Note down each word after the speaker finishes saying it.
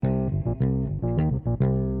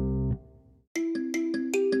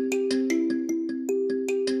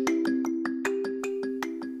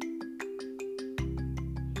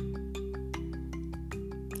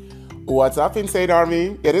What's up, Insane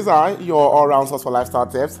Army? It is I, your all-round source for lifestyle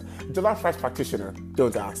tips, July Fresh practitioner,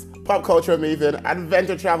 don't ask, pop culture maven,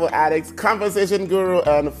 adventure travel addict, conversation guru,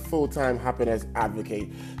 and full-time happiness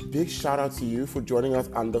advocate. Big shout out to you for joining us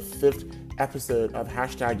on the 5th episode of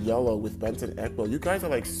 #YOLO with Benton Ekbo. You guys are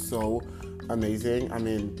like so amazing. I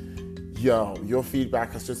mean, your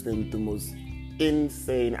feedback has just been the most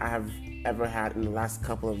insane I have ever had in the last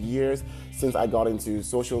couple of years since I got into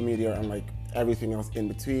social media and like everything else in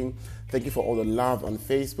between. Thank you for all the love on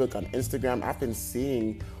Facebook, on Instagram. I've been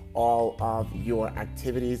seeing all of your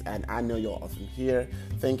activities and I know you're awesome here.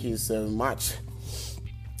 Thank you so much.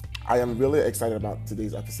 I am really excited about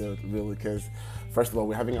today's episode, really, because first of all,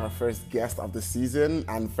 we're having our first guest of the season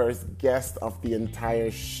and first guest of the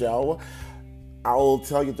entire show. I'll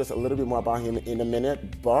tell you just a little bit more about him in a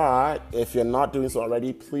minute, but if you're not doing so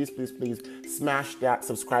already, please smash that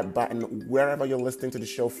subscribe button wherever you're listening to the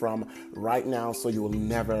show from right now so you will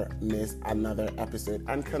never miss another episode.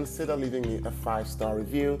 And consider leaving me a 5-star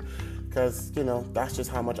review because, you know, that's just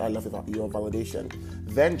how much I love your validation.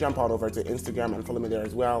 Then jump on over to Instagram and follow me there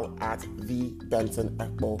as well at the Benton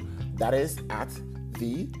Ekbo. That is at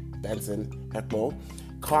the Benton Ekbo.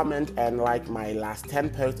 Comment and like my last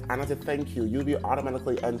 10 posts, and as a thank you, you'll be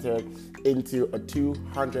automatically entered into a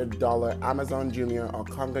 $200 Amazon Junior or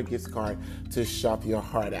Conga gift card to shop your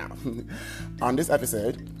heart out. On this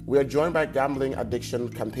episode, we are joined by gambling addiction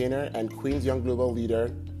campaigner and Queen's Young Global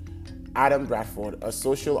leader, Adam Bradford, a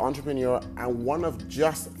social entrepreneur and one of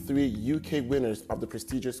just 3 UK winners of the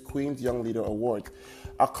prestigious Queen's Young Leader Award,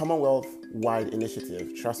 a Commonwealth-wide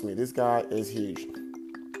initiative. Trust me, this guy is huge.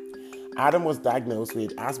 Adam was diagnosed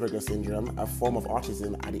with Asperger's syndrome, a form of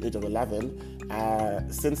autism, at the age of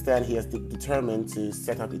 11. Since then, he has determined to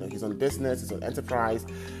set up his own business, his own enterprise.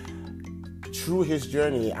 Through his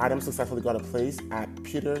journey, Adam successfully got a place at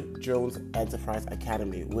Peter Jones Enterprise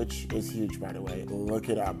Academy, which is huge, by the way. Look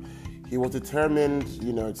it up. He was determined,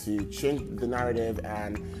 to change the narrative,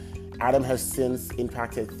 and Adam has since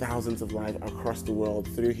impacted thousands of lives across the world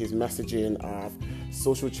through his messaging of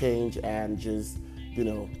social change and just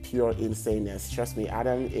pure insaneness. Trust me,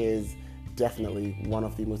 Adam is definitely one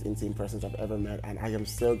of the most insane persons I've ever met, and I am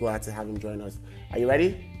so glad to have him join us. Are you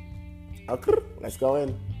ready? Okay, let's go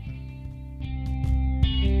in.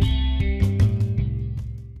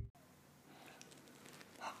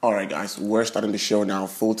 All right, guys, we're starting the show now,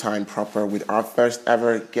 full-time proper, with our first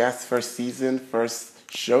ever guest, first season, first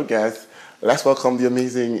show guest. Let's welcome the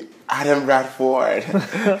amazing Adam Bradford.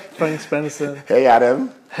 Thanks, Benson. Hey,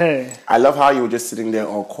 Adam. Hey. I love how you were just sitting there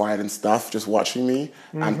all quiet and stuff, just watching me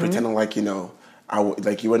and pretending like,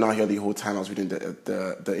 like you were not here the whole time I was reading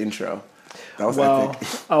the intro. That was epic.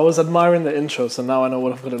 I was admiring the intro, so now I know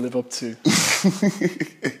what I'm going to live up to.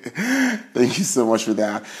 Thank you so much for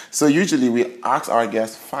that. So usually we ask our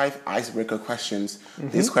guests 5 icebreaker questions.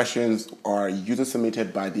 These questions are usually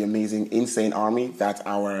submitted by the amazing Insane Army. That's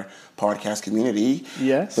our podcast community.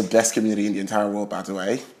 Yes. The best community in the entire world, by the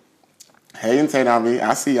way. Hey, Insane Army,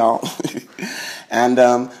 I see y'all. And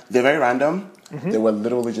they're very random. They were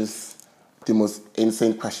literally just the most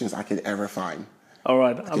insane questions I could ever find. All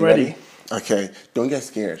right, I'm ready. Okay, don't get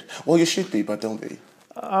scared. Well, you should be, but don't be.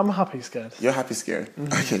 I'm happy scared. You're happy scared?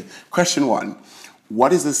 Okay, question 1.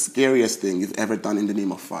 What is the scariest thing you've ever done in the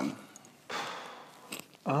name of fun?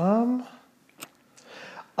 I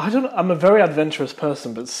don't know. I'm a very adventurous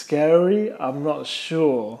person, but scary, I'm not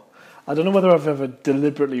sure. I don't know whether I've ever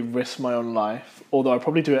deliberately risked my own life, although I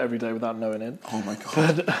probably do it every day without knowing it. Oh my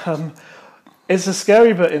God. But it's a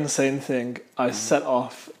scary but insane thing. I set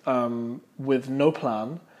off with no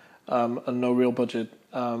plan and no real budget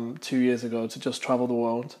 2 years ago to just travel the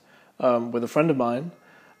world with a friend of mine.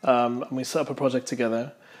 And we set up a project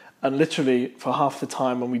together. And literally for half the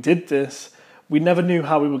time when we did this, we never knew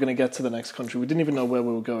how we were going to get to the next country. We didn't even know where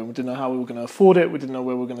we were going. We didn't know how we were going to afford it. We didn't know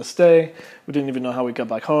where we were going to stay. We didn't even know how we'd get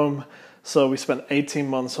back home. So we spent 18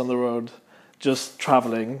 months on the road just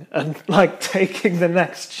traveling and like taking the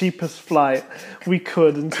next cheapest flight we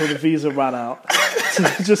could until the visa ran out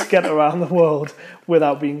to just get around the world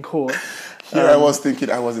without being caught. Here I was thinking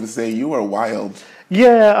I was insane. You were wild.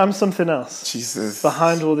 Yeah, I'm something else. Jesus.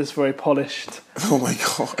 Behind all this very polished my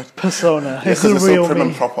God. persona. Yeah, it's a real so prim me.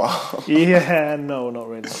 and proper. Yeah, no, not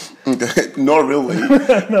really. Not really.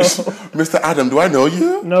 No. Mr. Adam, do I know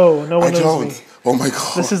you? No, no one I knows don't. me. Oh my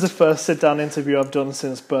God. This is the first sit-down interview I've done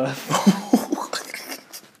since birth.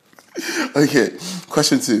 Okay,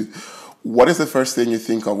 question 2. What is the first thing you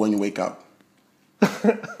think of when you wake up?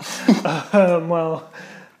 Well,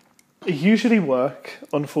 usually work,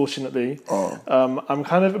 unfortunately. Oh. I'm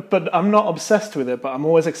kind of, but I'm not obsessed with it, but I'm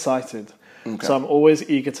always excited. Okay. So I'm always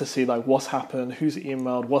eager to see like what's happened, who's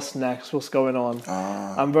emailed, what's next, what's going on.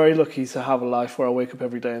 I'm very lucky to have a life where I wake up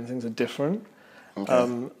every day and things are different.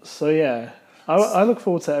 Okay. So yeah, I look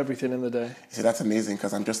forward to everything in the day. See, that's amazing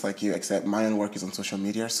because I'm just like you, except my own work is on social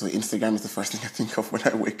media, so Instagram is the first thing I think of when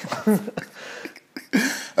I wake up.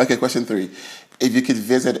 Okay, question 3. If you could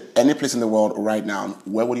visit any place in the world right now,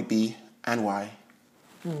 where would it be and why?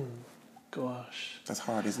 Gosh, That's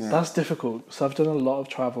hard, isn't it? that's difficult. So I've done a lot of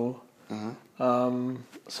travel.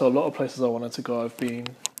 So a lot of places I wanted to go I've been.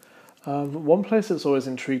 One place that's always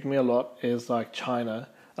intrigued me a lot is like China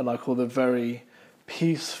and like all the very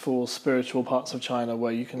peaceful spiritual parts of China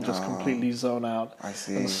where you can just completely zone out I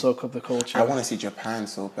see. and soak up the culture. I want to see Japan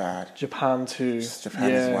so bad. Japan too. Japan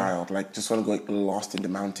is wild. Like, just want to go lost in the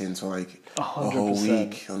mountains for like a whole 100%.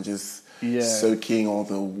 week and just soaking all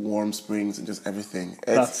the warm springs and just everything.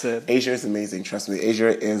 That's it. Asia is amazing. Trust me.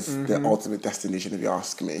 Asia is the ultimate destination if you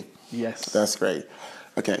ask me. Yes. That's great.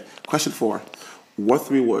 Okay. Question 4. What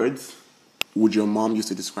 3 words would your mom use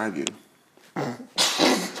to describe you?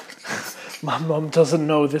 My mum doesn't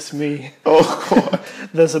know this me. Oh, God.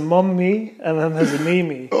 There's a mum me and then there's a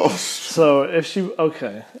me. Oh, so if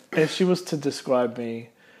she was to describe me,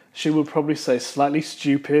 she would probably say slightly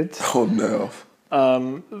stupid. oh no.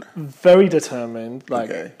 Very determined. Like,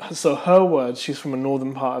 Okay. so her word, she's from a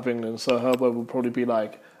northern part of England, so her word would probably be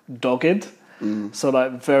like dogged. So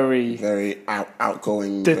like Very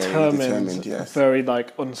outgoing, determined, very determined, yes. very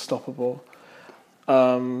like unstoppable.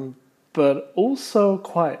 But also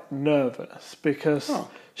quite nervous because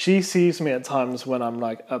she sees me at times when I'm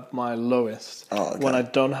like at my lowest, when I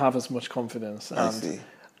don't have as much confidence, I and see.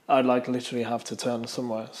 I like literally have to turn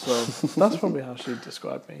somewhere. So that's probably how she'd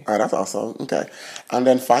describe me. Oh, that's awesome. Okay. And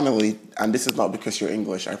then finally, and this is not because you're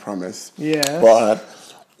English, I promise. Yes. But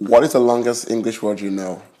what is the longest English word you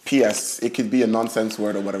know? P.S. It could be a nonsense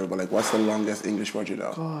word or whatever, but like, what's the longest English word you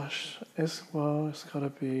know? Gosh, it's gotta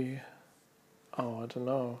be. Oh, I don't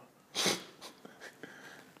know.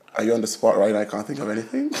 Are you on the spot right now? I can't think of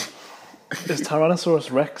anything. Is Tyrannosaurus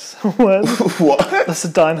Rex a word? What? That's a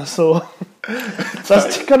dinosaur.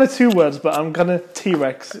 That's kind of 2 words, but I'm gonna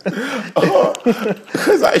T-Rex.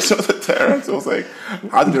 Because I saw the T-Rex, I was like,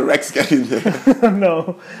 how did the Rex get in there?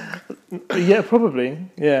 No. Yeah, probably.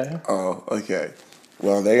 Yeah. Oh, okay.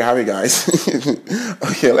 Well, there you have it, guys.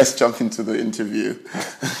 Okay, let's jump into the interview.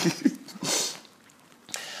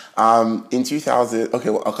 In 2000,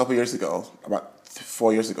 a couple years ago, about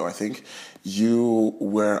 4 years ago, I think, you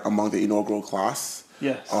were among the inaugural class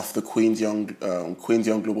of the Queen's Young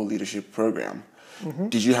Global Leadership Program.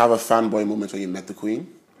 Did you have a fanboy moment when you met the Queen?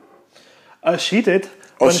 She did.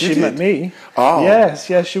 Oh, when she she did? met me. Oh. Yes,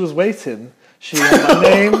 she was waiting. She had my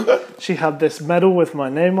name. She had this medal with my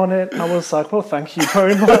name on it. I was like, well, thank you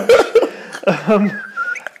very much.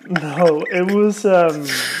 No, it was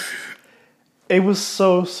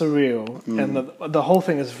so surreal, and the whole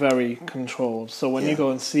thing is very controlled. So when you go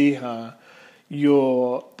and see her,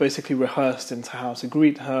 you're basically rehearsed into how to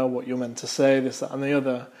greet her, what you're meant to say, this, that, and the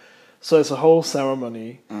other. So it's a whole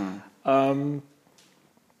ceremony.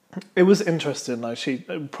 It was interesting. Like, she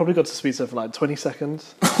probably got to speak to her for like 20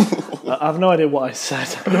 seconds. I have no idea what I said.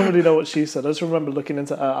 I don't really know what she said. I just remember looking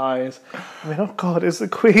into her eyes. I mean, oh God, it's the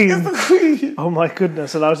Queen. It's the Queen. Oh my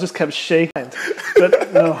goodness. And I was just kept shaking.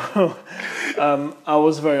 But no, I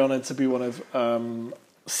was very honoured to be one of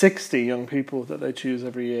 60 young people that they choose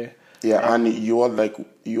every year. Yeah, and you're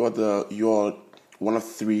one of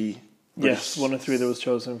 3. Yes, one of 3 that was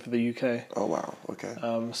chosen for the UK. Oh wow, okay.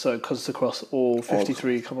 So it cuts across all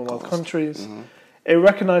 53 Commonwealth countries. It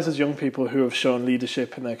recognises young people who have shown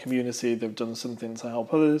leadership in their community. They've done something to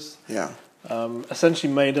help others. Yeah.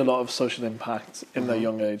 Essentially made a lot of social impact in their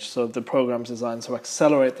young age. So the programme's designed to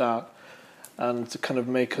accelerate that and to kind of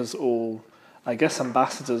make us all, I guess,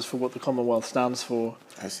 ambassadors for what the Commonwealth stands for.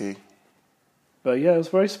 I see. But yeah, it was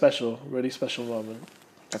very special, really special moment.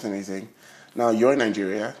 That's amazing. Now, you're in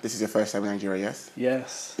Nigeria. This is your first time in Nigeria, yes?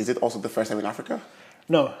 Yes. Is it also the first time in Africa?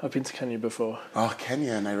 No, I've been to Kenya before. Oh,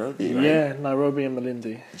 Kenya, Nairobi, right? Yeah, Nairobi and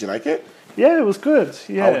Malindi. Did you like it? Yeah, it was good.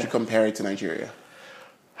 Yeah. How would you compare it to Nigeria?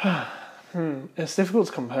 It's difficult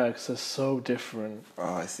to compare because they're so different.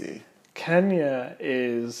 Oh, I see. Kenya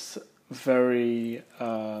is very...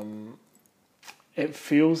 it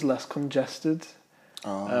feels less congested.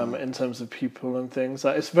 In terms of people and things.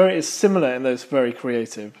 Like, it's similar in that it's very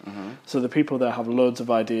creative. So the people there have loads of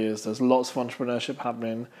ideas. There's lots of entrepreneurship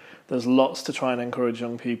happening. There's lots to try and encourage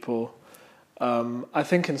young people. I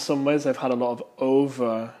think in some ways they've had a lot of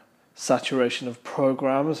over-saturation of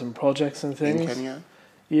programs and projects and things. In Kenya?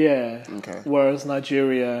 Yeah. Okay. Whereas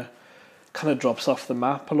Nigeria kind of drops off the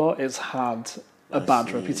map a lot. It's had a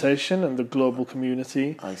bad reputation, and the global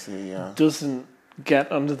community I see, yeah. doesn't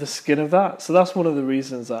get under the skin of that. So that's one of the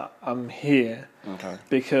reasons that I'm here. Okay.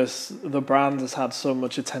 Because the brand has had so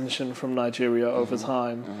much attention from Nigeria over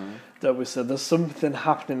time that we said, there's something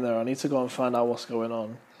happening there. I need to go and find out what's going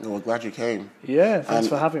on. Well, glad you came. Yeah, thanks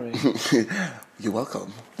for having me. You're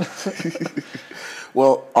welcome.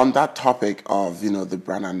 Well, on that topic of, the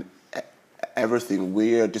brand and everything,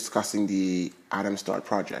 we're discussing the Adam Start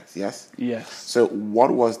project, yes? Yes. So what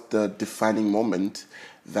was the defining moment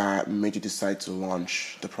that made you decide to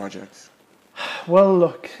launch the project? Well,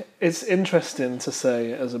 look, it's interesting to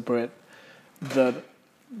say as a Brit that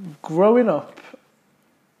growing up,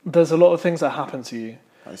 there's a lot of things that happen to you.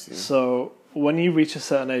 I see. So when you reach a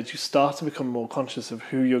certain age, you start to become more conscious of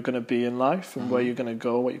who you're going to be in life and where you're going to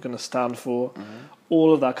go, what you're going to stand for,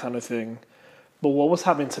 all of that kind of thing. But what was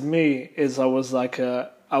happening to me is I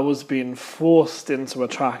was being forced into a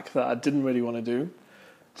track that I didn't really want to do.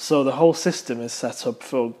 So the whole system is set up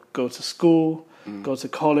for go to school, go to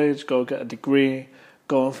college, go get a degree,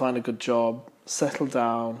 go and find a good job, settle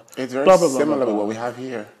down. It's very blah, blah, blah, similar blah, blah. to what we have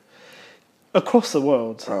here. Across the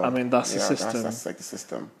world, Oh, I mean, that's the system. That's like the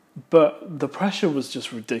system. But the pressure was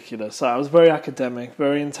just ridiculous. I was very academic,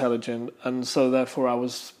 very intelligent, and so therefore I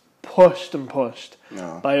was pushed and pushed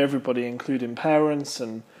by everybody, including parents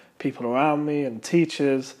and people around me and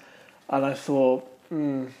teachers. And I thought,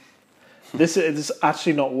 this is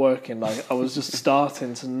actually not working. Like, I was just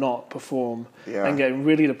starting to not perform and getting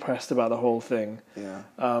really depressed about the whole thing. Yeah.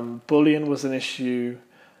 Bullying was an issue,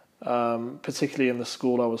 particularly in the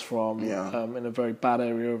school I was from, in a very bad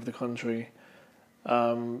area of the country.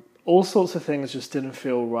 All sorts of things just didn't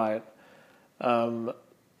feel right.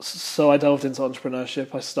 So I delved into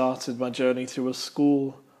entrepreneurship. I started my journey through a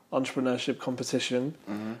school entrepreneurship competition.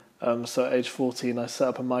 So at age 14, I set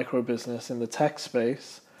up a micro business in the tech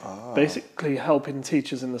space, basically helping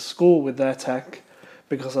teachers in the school with their tech,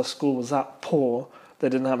 because our school was that poor, they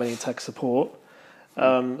didn't have any tech support.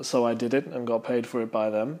 So I did it and got paid for it by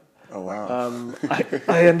them. Oh, wow.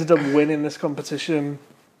 I ended up winning this competition.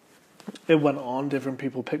 It went on, different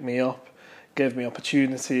people picked me up, gave me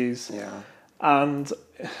opportunities. Yeah. And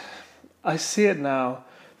I see it now.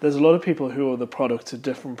 There's a lot of people who are the product of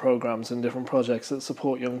different programs and different projects that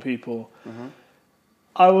support young people.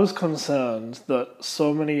 I was concerned that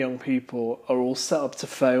so many young people are all set up to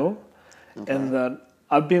fail, and that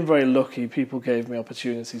I've been very lucky. People gave me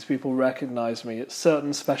opportunities. People recognized me.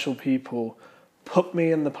 Certain special people put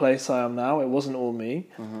me in the place I am now. It wasn't all me.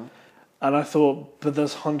 And I thought, but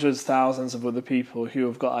there's hundreds, thousands of other people who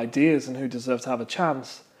have got ideas and who deserve to have a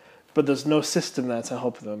chance, but there's no system there to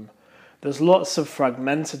help them. There's lots of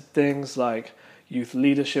fragmented things like youth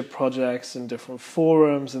leadership projects and different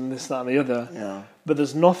forums and this, that, and the other. Yeah. But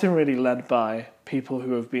there's nothing really led by people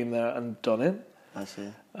who have been there and done it. I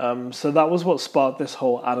see. So that was what sparked this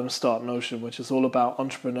whole Adam Start notion, which is all about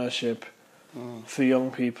entrepreneurship for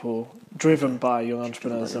young people, driven by young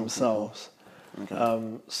entrepreneurs themselves.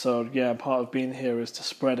 So yeah, part of being here is to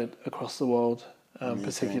spread it across the world,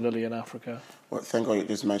 particularly in Africa. Well, thank God you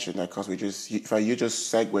just mentioned that, because you just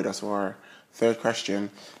segued us for our third question,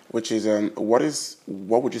 which is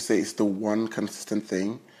what would you say is the one consistent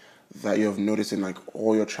thing that you have noticed in like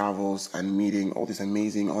all your travels and meeting all these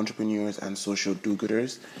amazing entrepreneurs and social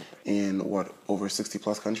do-gooders in over 60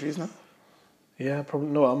 plus countries now? Yeah, probably.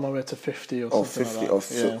 No, I'm already to 50 or something like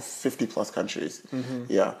that. 50 plus countries.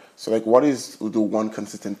 Yeah. So like, what is the one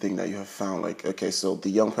consistent thing that you have found? Like, okay, so the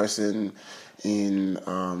young person in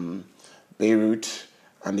Beirut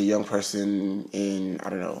and the young person in, I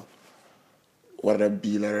don't know, what are the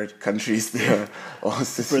B-lettered countries there?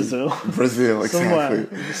 Brazil. Brazil, exactly.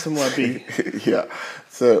 Somewhere B. Yeah.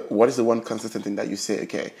 So what is the one consistent thing that you say,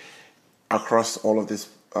 okay, across all of this,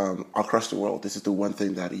 across the world, this is the one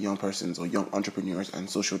thing that young persons or young entrepreneurs and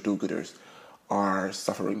social do-gooders are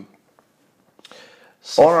suffering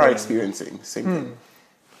or are experiencing? Same thing.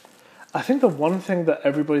 I think the one thing that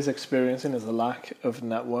everybody's experiencing is a lack of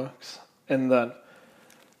networks, in that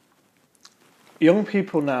young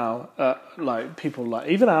people now, like people like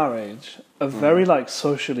even our age, are very like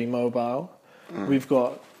socially mobile. We've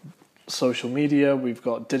got social media, we've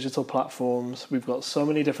got digital platforms, we've got so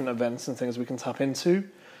many different events and things we can tap into.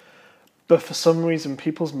 But for some reason,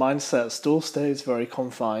 people's mindset still stays very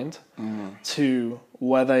confined to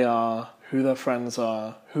where they are, who their friends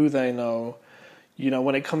are, who they know. You know,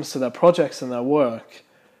 when it comes to their projects and their work,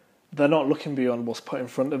 they're not looking beyond what's put in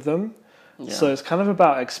front of them. Yeah. So it's kind of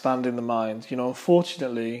about expanding the mind. You know,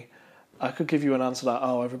 unfortunately, I could give you an answer like,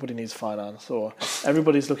 oh, everybody needs finance, or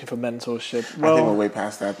everybody's looking for mentorship. Well, I think we're way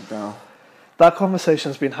past that now. that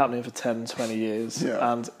conversation's been happening for 10, 20 years,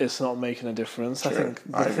 Yeah. and it's not making a difference. Sure. I think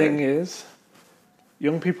I the agree. thing is,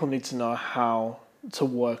 young people need to know how to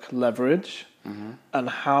work leverage and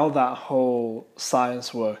how that whole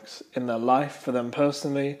science works in their life, for them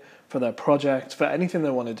personally, for their project, for anything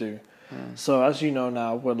they want to do. So as you know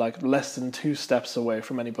now, we're like less than 2 steps away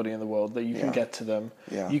from anybody in the world that you can Yeah. get to them.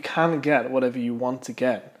 Yeah. You can get whatever you want to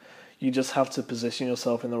get. You just have to position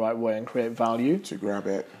yourself in the right way and create value. To grab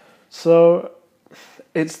it. So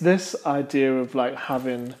it's this idea of like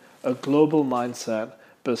having a global mindset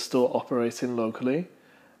but still operating locally.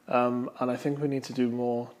 And I think we need to do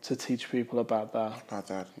more to teach people about that. About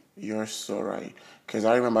that. You're so right. Because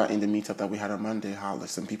I remember in the meetup that we had on Monday how like,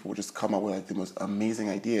 some people would just come up with like the most amazing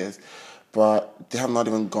ideas, but they have not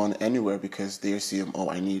even gone anywhere because they assume, oh,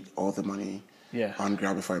 I need all the money Yeah. on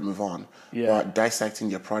ground before I move on. Yeah. But dissecting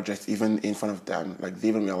their project, even in front of them, like they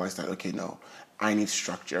even realize that, okay, no, I need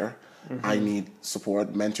structure, I need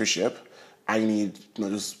support, mentorship, I need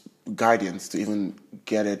just guidance to even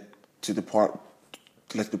get it to the part,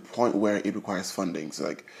 like the point where it requires funding. So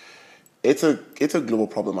like, it's a global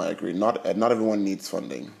problem. I agree. Not everyone needs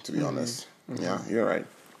funding, to be honest. Yeah, you're right.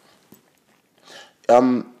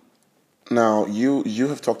 Now you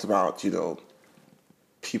have talked about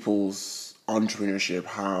people's entrepreneurship,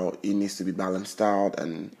 how it needs to be balanced out,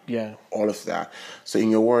 and Yeah. all of that. So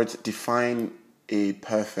in your words, define a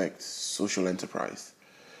perfect social enterprise.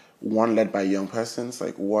 One led by young persons.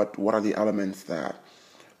 Like what are the elements that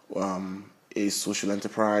a social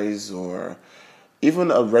enterprise or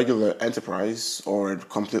even a regular enterprise or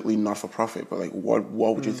completely not for profit, but like what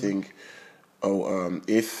would you think?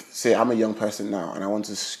 If say I'm a young person now and I want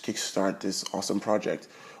to kickstart this awesome project,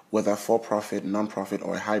 whether for profit, non-profit,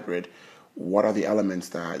 or a hybrid, what are the elements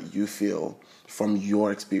that you feel from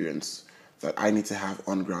your experience that I need to have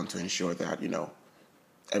on ground to ensure that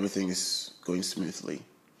everything is going smoothly?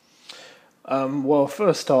 Well,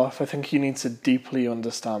 first off, I think you need to deeply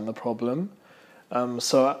understand the problem.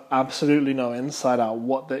 So absolutely know inside out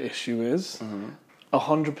what the issue is.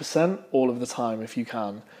 100% all of the time if you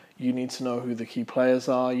can. You need to know who the key players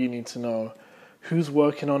are. You need to know who's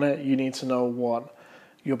working on it. You need to know what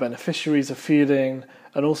your beneficiaries are feeling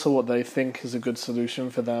and also what they think is a good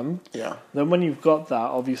solution for them. Yeah. Then when you've got that,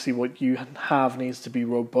 obviously what you have needs to be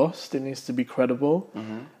robust, it needs to be credible,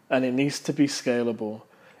 and it needs to be scalable.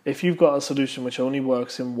 If you've got a solution which only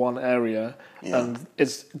works in one area and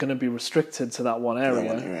it's going to be restricted to that one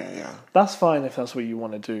area, that's fine if that's what you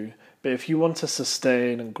want to do. But if you want to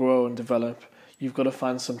sustain and grow and develop, you've got to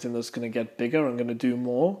find something that's going to get bigger and going to do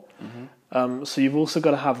more. So you've also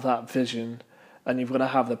got to have that vision and you've got to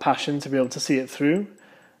have the passion to be able to see it through.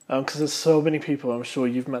 Because there's so many people, I'm sure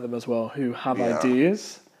you've met them as well, who have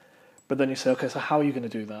ideas, but then you say, okay, so how are you going to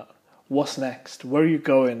do that? What's next? Where are you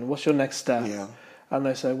going? What's your next step? Yeah. And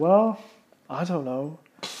they say, well, I don't know.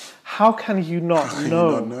 How can you not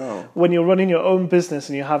know when you're running your own business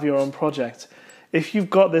and you have your own project? If you've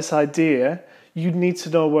got this idea, you need to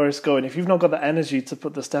know where it's going. If you've not got the energy to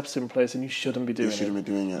put the steps in place, then you shouldn't be doing it. You shouldn't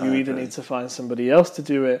be doing it. You either need to find somebody else to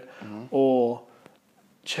do it or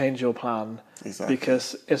change your plan. Exactly.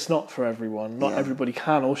 Because it's not for everyone. Not everybody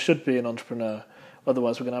can or should be an entrepreneur.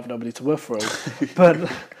 Otherwise, we're going to have nobody to work for us. But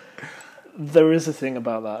there is a thing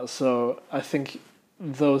about that. So I think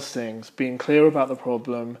those things, being clear about the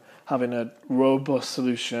problem, having a robust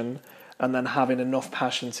solution, and then having enough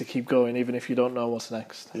passion to keep going, even if you don't know what's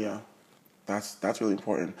next. Yeah, that's really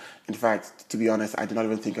important. In fact, to be honest, I did not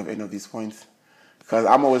even think of any of these points because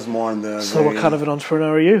I'm always more on the. So, what kind of an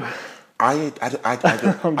entrepreneur are you? I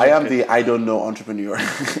am the I don't know entrepreneur.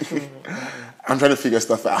 I'm trying to figure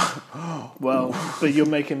stuff out. Well, but you're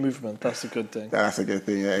making movement. That's a good thing. That's a good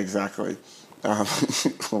thing. Yeah, exactly.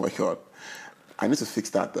 Oh my God. I need to fix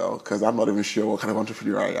that though, because I'm not even sure what kind of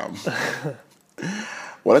entrepreneur I am.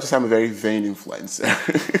 Well, let's just say I'm a very vain influencer.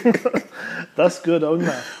 That's good, own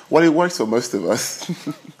that. Well, it works for most of us.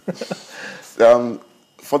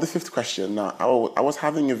 For the fifth question, now I was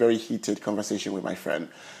having a very heated conversation with my friend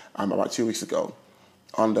about 2 weeks ago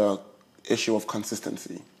on the issue of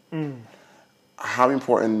consistency. How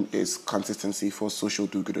important is consistency for social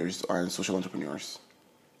do-gooders and social entrepreneurs?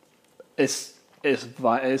 It's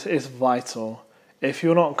vital. If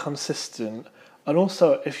you're not consistent, and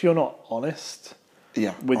also if you're not honest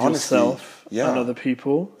with yourself and other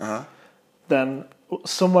people, then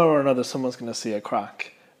somewhere or another someone's going to see a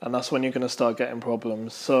crack, and that's when you're going to start getting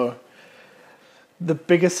problems. So the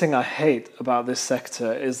biggest thing I hate about this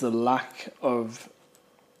sector is the lack of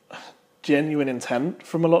genuine intent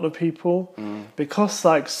from a lot of people, because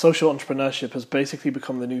like social entrepreneurship has basically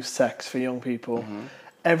become the new sex for young people.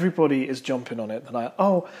 everybody is jumping on it. They're like,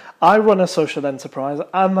 oh, I run a social enterprise.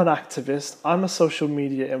 I'm an activist. I'm a social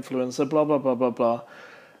media influencer, blah, blah, blah, blah, blah.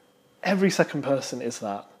 Every second person is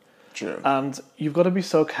that. True. And you've got to be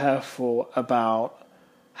so careful about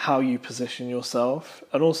how you position yourself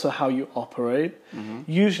and also how you operate.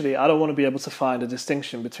 Usually, I don't want to be able to find a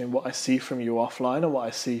distinction between what I see from you offline and what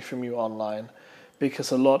I see from you online,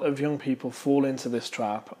 because a lot of young people fall into this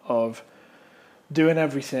trap of doing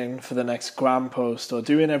everything for the next gram post or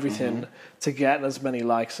doing everything to get as many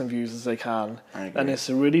likes and views as they can. And it's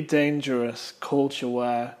a really dangerous culture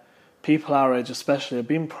where people our age especially are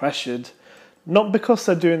being pressured, not because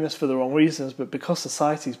they're doing this for the wrong reasons, but because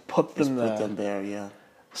society's put them there. Put them there, yeah.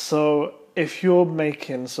 So if you're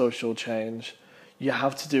making social change, you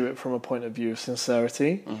have to do it from a point of view of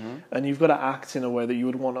sincerity, and you've got to act in a way that you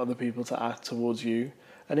would want other people to act towards you.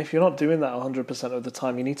 And if you're not doing that 100% of the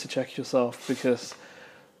time, you need to check yourself, because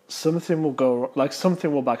something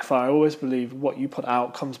will backfire. I always believe what you put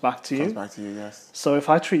out comes back to you. Comes back to you, yes. So if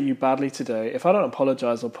I treat you badly today, if I don't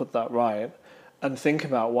apologize or put that right, and think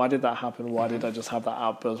about why did that happen, why did I just have that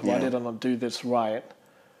outburst, why did I not do this right,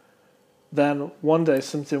 then one day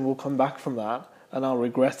something will come back from that and I'll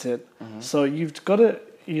regret it. So you've got to,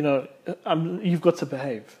 you've got to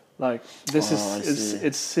behave. Like, this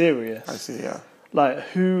it's serious. I see, yeah. Like,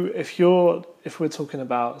 if we're talking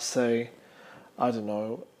about, say, I don't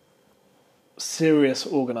know, serious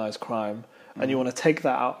organized crime, and you want to take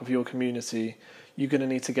that out of your community, you're going to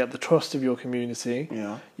need to get the trust of your community.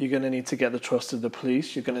 Yeah. You're going to need to get the trust of the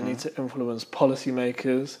police. You're going to need to influence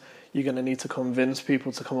policymakers. You're going to need to convince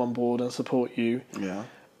people to come on board and support you. Yeah.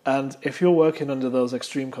 And if you're working under those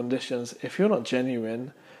extreme conditions, if you're not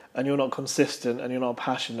genuine and you're not consistent and you're not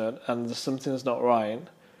passionate and something's not right,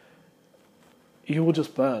 you will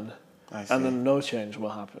just burn. I see. And then no change will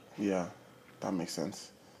happen. Yeah, that makes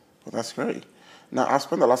sense. Well, that's great. Now, I've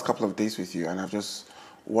spent the last couple of days with you, and I've just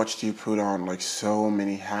watched you put on like so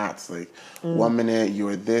many hats. Like 1 minute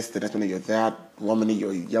you're this, the next minute you're that. 1 minute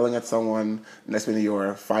you're yelling at someone, the next minute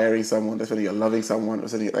you're firing someone, the next minute you're loving someone, or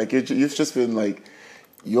something. Like you've just been like,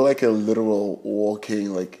 you're like a literal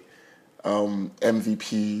walking like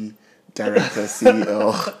MVP, director,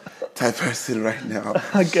 CEO type person right now.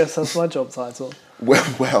 I guess that's my job title.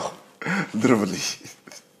 Well, literally.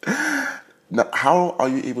 Now, how are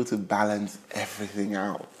you able to balance everything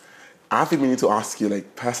out? I think we need to ask you,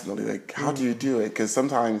 like, personally, like, how do you do it? Because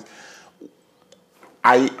sometimes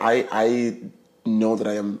I know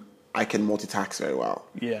that I can multitask very well.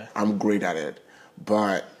 Yeah. I'm great at it,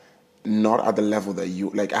 but not at the level that you,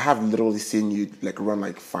 like, I have literally seen you, like, run,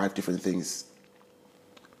 like, 5 different things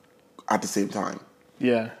at the same time.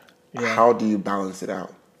 Yeah. How do you balance it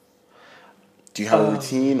out? Do you have a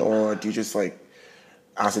routine, or do you just, like,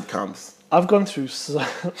 as it comes? I've gone through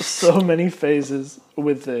so many phases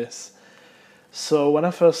with this. So when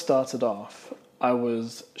I first started off, I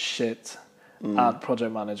was shit at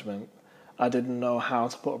project management. I didn't know how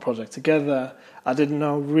to put a project together. I didn't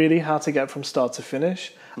know really how to get from start to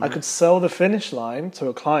finish. I could sell the finish line to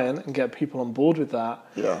a client and get people on board with that.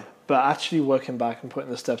 Yeah. But actually working back and putting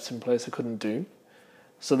the steps in place, I couldn't do.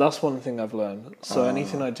 So that's one thing I've learned. So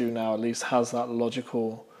anything I do now at least has that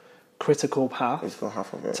logical, critical path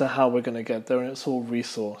Half of it. to how we're going to get there, and it's all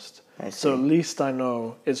resourced. So at least I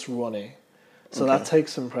know it's running. So that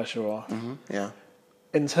takes some pressure off. Yeah.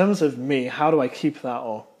 In terms of me, how do I keep that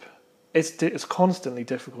up? It's constantly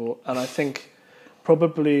difficult, and I think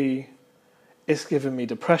probably it's given me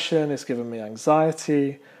depression, it's given me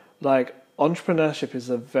anxiety. Like, entrepreneurship is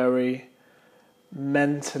a very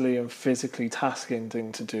mentally and physically tasking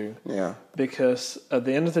thing to do. Yeah. Because at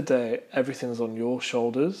the end of the day, everything's on your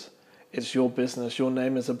shoulders. It's your business. Your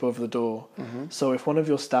name is above the door. So if one of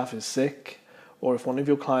your staff is sick, or if one of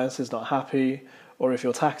your clients is not happy, or if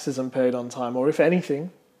your tax isn't paid on time, or if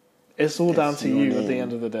anything, it's all down to you at the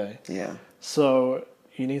end of the day. Yeah. So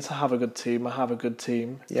you need to have a good team. I have a good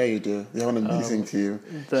team. Yeah, you do. You have an amazing team.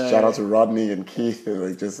 Shout out to Rodney and Keith and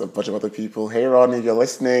like just a bunch of other people. Hey, Rodney, if you're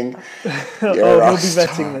listening. He'll be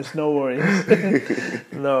vetting this. No worries.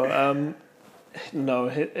 No,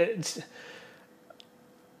 it's...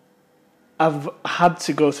 I've had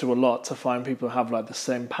to go through a lot to find people who have like the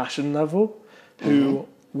same passion level, who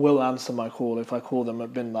will answer my call if I call them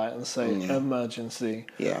at midnight and say emergency.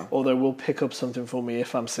 Yeah. Or they will pick up something for me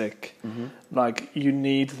if I'm sick. Like, you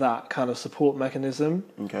need that kind of support mechanism.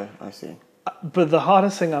 Okay, I see. But the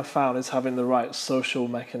hardest thing I've found is having the right social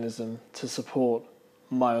mechanism to support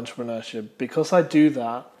my entrepreneurship. Because I do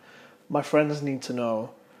that, my friends need to know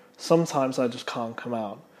sometimes I just can't come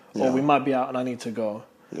out. Yeah. Or we might be out and I need to go.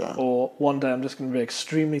 Yeah. Or one day I'm just going to be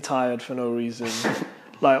extremely tired for no reason.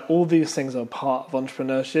 Like, all these things are part of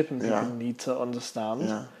entrepreneurship and people Yeah. need to understand.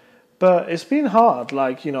 Yeah. But it's been hard.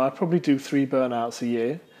 Like, I probably do 3 burnouts a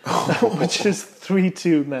year, which is 3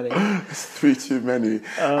 too many. It's 3 too many.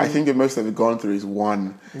 I think the most that we've gone through is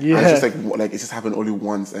 1. Yeah. And it's just like it just happened only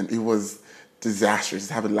once, and it was disastrous.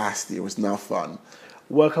 It happened last year. It was not fun.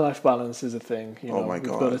 Work-life balance is a thing. Oh my we've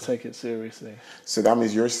God. got to take it seriously. So that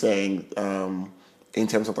means you're saying, in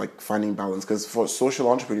terms of like finding balance, because for social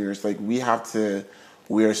entrepreneurs, like we have to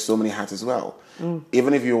wear so many hats as well.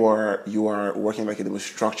 Even if you are working like in a more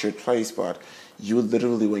structured place, but you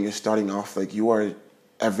literally, when you're starting off, like you are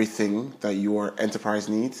everything that your enterprise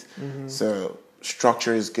needs. So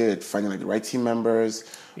structure is good, finding like the right team members,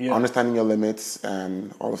 understanding your limits,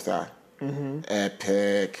 and all of that.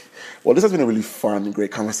 Epic. Well, this has been a really fun,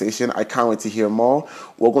 great conversation. I can't wait to hear more.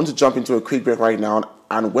 We're going to jump into a quick break right now,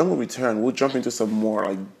 and when we return, we'll jump into some more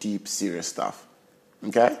like deep, serious stuff.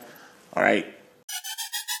 Okay? All right.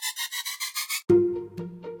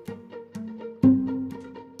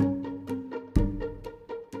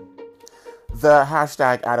 The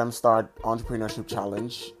hashtag Adam Start Entrepreneurship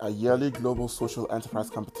Challenge, a yearly global social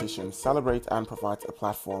enterprise competition, celebrates and provides a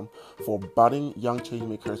platform for budding young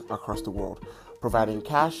changemakers across the world, providing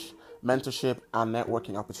cash, mentorship, and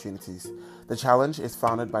networking opportunities. The challenge is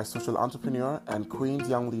founded by social entrepreneur and Queen's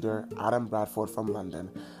Young leader Adam Bradford from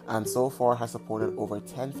London, and so far has supported over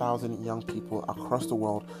 10,000 young people across the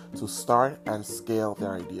world to start and scale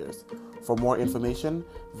their ideas. For more information,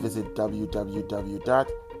 visit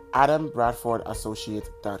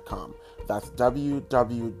www.adambradfordassociates.com. That's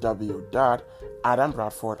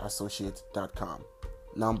www.adambradfordassociates.com.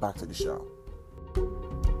 Now back to the show.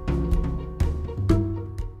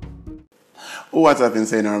 What's up,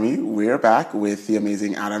 Insane Army? We're back with the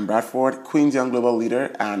amazing Adam Bradford, Queen's Young Global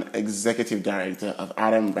Leader and Executive Director of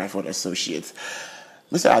Adam Bradford Associates.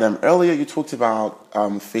 Mr. Adam, earlier you talked about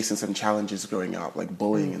facing some challenges growing up, like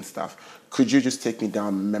bullying and stuff. Could you just take me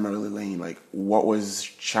down memory lane? Like, what was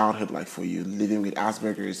childhood like for you, living with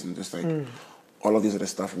Asperger's and just like all of these other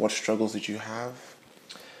stuff? What struggles did you have?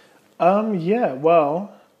 I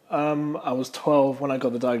was 12 when I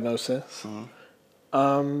got the diagnosis.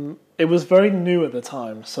 It was very new at the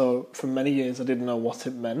time, so for many years I didn't know what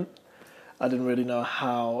it meant. I didn't really know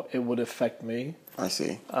how it would affect me. I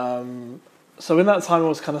see. So in that time I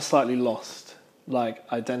was kind of slightly lost, like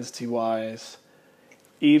identity-wise.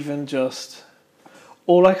 Even just,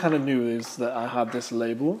 all I kind of knew is that I had this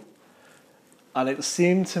label, and it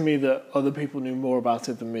seemed to me that other people knew more about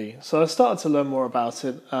it than me. So I started to learn more about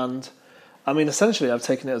it, and I mean, essentially I've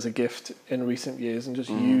taken it as a gift in recent years and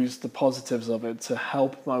just used the positives of it to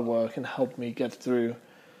help my work and help me get through,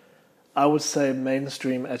 I would say,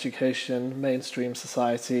 mainstream education, mainstream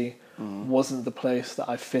society wasn't the place that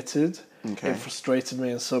I fitted. Okay. It frustrated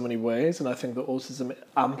me in so many ways, and I think that autism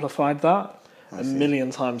amplified that a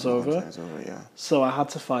million times over. So I had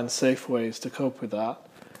to find safe ways to cope with that,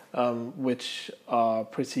 which are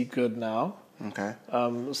pretty good now. Okay.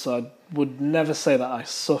 So I would never say that I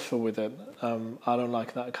suffer with it. I don't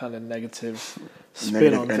like that kind of negative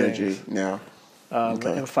spin on energy. things. Yeah.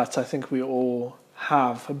 Okay. In fact, I think we all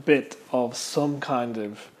have a bit of some kind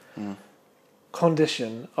of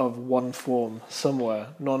condition of one form somewhere.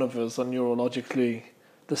 None of us are neurologically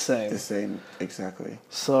the same. The same, exactly.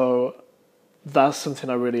 So that's something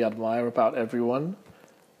I really admire about everyone.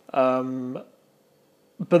 But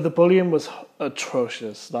the bullying was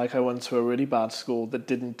atrocious. Like, I went to a really bad school that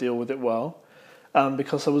didn't deal with it well,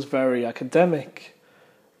 because I was very academic,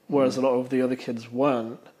 whereas a lot of the other kids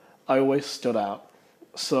weren't. I always stood out.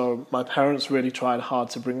 So my parents really tried hard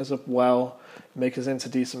to bring us up well, make us into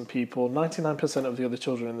decent people. 99% of the other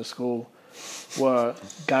children in the school were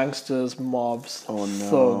gangsters, mobs,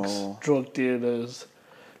 thugs, drug dealers,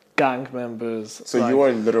 gang members. So you are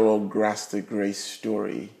a literal grass to grace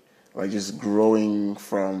story, like just growing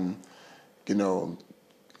from, from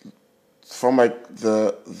like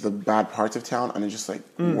the bad parts of town and then just like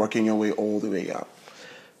working your way all the way up.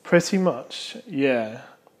 Pretty much, yeah.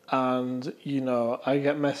 And, I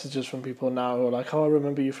get messages from people now who are like, oh, I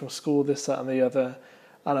remember you from school, this, that, and the other.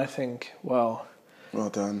 And I think, well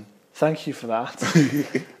done. Thank you for that.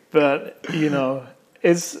 But,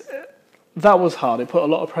 that was hard. It put a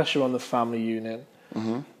lot of pressure on the family unit.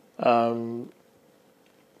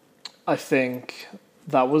 I think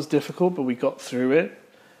that was difficult, but we got through it.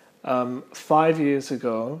 5 years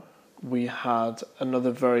ago, we had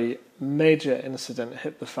another very major incident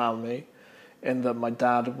hit the family, in that my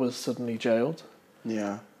dad was suddenly jailed.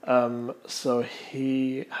 Yeah. So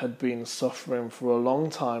he had been suffering for a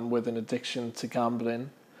long time with an addiction to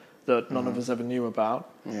gambling that none of us ever knew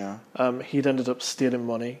about. Yeah. He'd ended up stealing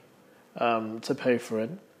money to pay for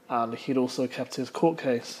it, and he'd also kept his court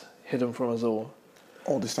case hidden from us all.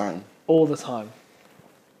 All this time? All the time.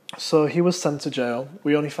 So he was sent to jail.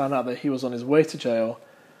 We only found out that he was on his way to jail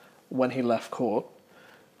when he left court.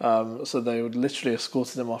 So they would literally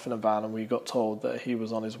escorted him off in a van, and we got told that he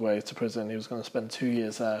was on his way to prison. He was going to spend 2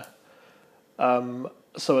 years there.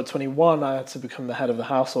 So at 21, I had to become the head of the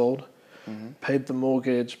household, paid the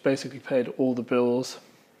mortgage, basically paid all the bills.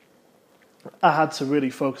 I had to really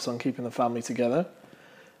focus on keeping the family together,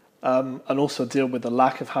 and also deal with the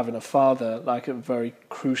lack of having a father, like at very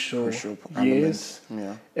crucial years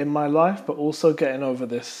in my life, but also getting over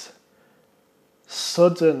this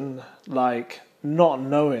sudden, like, not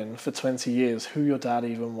knowing for 20 years who your dad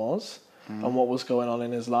even was and what was going on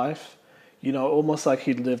in his life. You know, almost like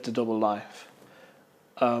he'd lived a double life.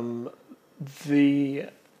 The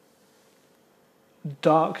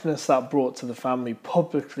darkness that brought to the family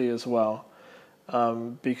publicly as well,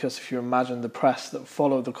 because if you imagine the press that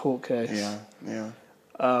followed the court case,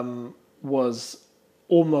 was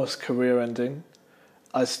almost career-ending.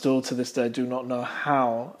 I still, to this day, do not know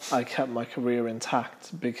how I kept my career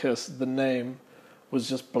intact, because the name was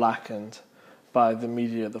just blackened by the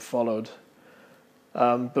media that followed.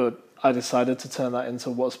 But I decided to turn that into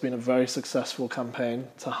what's been a very successful campaign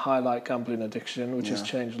to highlight gambling addiction, which has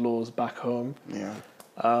changed laws back home.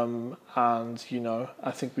 And, you know,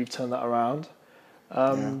 I think we've turned that around.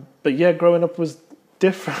 But yeah, growing up was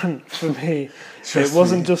different for me. It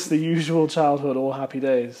wasn't just the usual childhood, all happy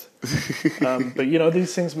days. But, you know,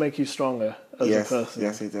 these things make you stronger as a person.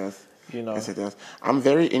 Yes, it does. You know. Yes, it does. I'm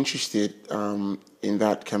very interested in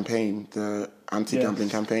that campaign, the anti-gambling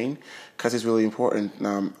campaign, because it's really important.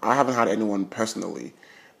 I haven't had anyone personally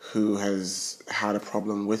who has had a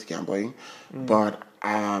problem with gambling, but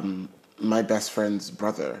my best friend's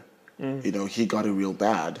brother, you know, he got it real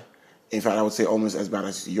bad. In fact, I would say almost as bad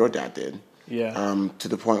as your dad did. To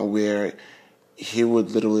the point where he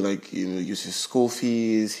would literally, like, you know, use his school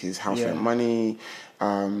fees, his house rent money.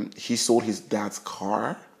 He sold his dad's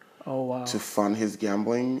car. Oh, wow. To fund his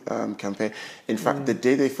gambling campaign. In fact, the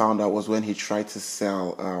day they found out was when he tried to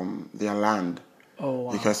sell their land. Oh,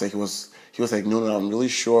 wow. Because like, he was like, no, I'm really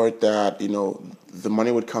sure that, you know, the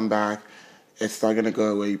money would come back. It's not going to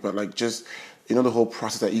go away. But like, just, you know, the whole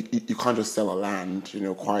process that you can't just sell a land, you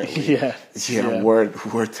know, quietly.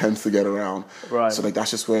 Word tends to get around. Right. So like,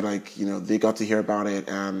 that's just where, like, you know, they got to hear about it,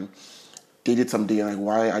 and they did some deal, like,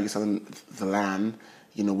 why are you selling the land,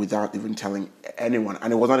 you know, without even telling anyone?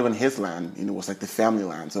 And it was not even his land, you know, it was like the family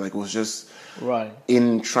land. So like, it was just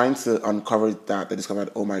in trying to uncover that, they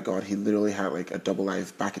discovered, oh my God, he literally had like a double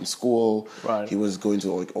life back in school. He was going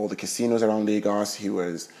to like all the casinos around Lagos. He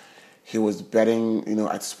was betting, you know,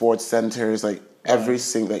 at sports centers, like every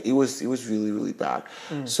single, like it was really, really bad.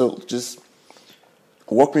 So just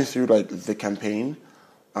walk me through like the campaign,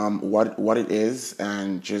 what it is,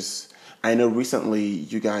 and just, I know recently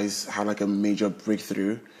you guys had like a major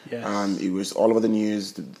breakthrough. It was all over the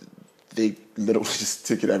news. They literally just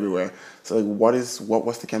took it everywhere. So like,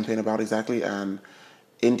 what's the campaign about exactly? And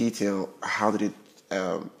in detail, how did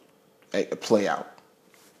it play out?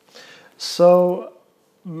 So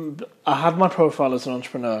I had my profile as an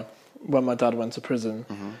entrepreneur when my dad went to prison.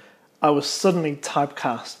 I was suddenly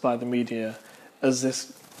typecast by the media as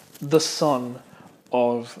the son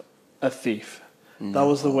of a thief. That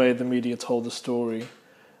was the way the media told the story.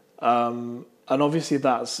 And obviously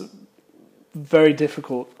that's very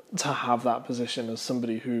difficult to have that position as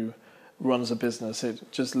somebody who runs a business.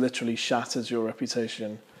 It just literally shatters your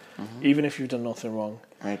reputation, even if you've done nothing wrong.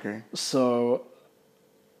 I agree. So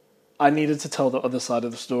I needed to tell the other side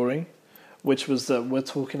of the story, which was that we're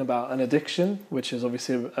talking about an addiction, which is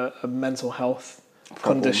obviously a mental health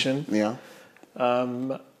condition.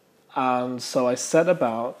 And so I set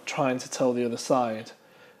about trying to tell the other side,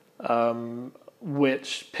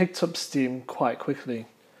 which picked up steam quite quickly.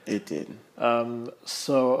 It did.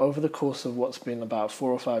 So over the course of what's been about 4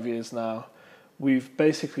 or 5 years now, we've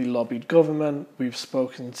basically lobbied government, we've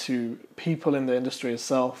spoken to people in the industry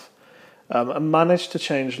itself, and managed to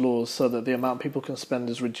change laws so that the amount people can spend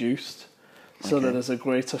is reduced, so that there's a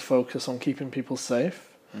greater focus on keeping people safe.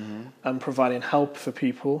 And providing help for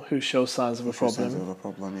people who show signs of a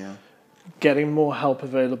problem. Getting more help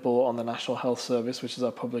available on the National Health Service, which is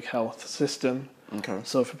our public health system.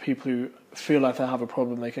 So for people who feel like they have a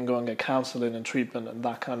problem, they can go and get counselling and treatment and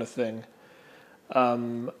that kind of thing.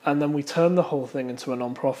 And then we turned the whole thing into a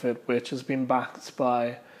non-profit, which has been backed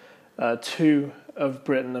by 2 of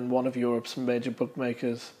Britain and 1 of Europe's major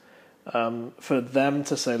bookmakers, for them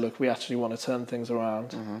to say, look, we actually want to turn things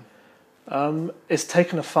around. It's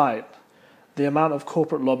taken a fight. the amount of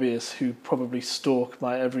corporate lobbyists who probably stalk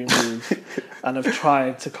my every move and have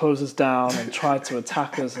tried to close us down and tried to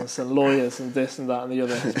attack us and send lawyers and this and that and the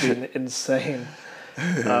other has been insane.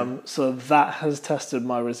 So that has tested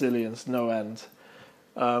my resilience no end.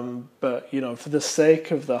 But, for the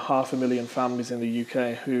sake of the 500,000 families in the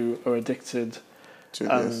UK who are addicted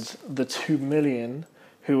and the 2 million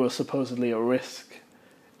who are supposedly at risk,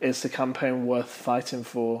 it's a campaign worth fighting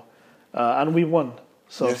for. And we won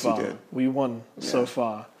so far. You did. We won so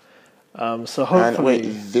far. So hopefully... And wait,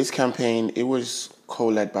 this campaign, it was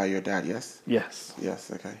co-led by your dad, yes? Yes.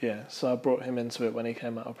 Yes, okay. Yeah, so I brought him into it when he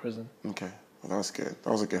came out of prison. Okay. Well, that was good.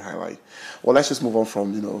 That was a good highlight. Well, let's just move on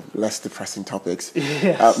from, less depressing topics.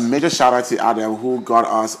 Yes. Major shout out to Adam, who got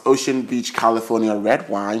us Ocean Beach, California red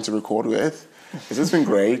wine to record with. This has been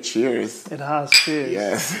great. Cheers. It has. Cheers.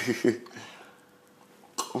 Yes.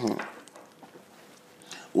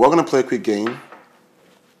 We're going to play a quick game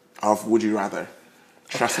of Would You Rather.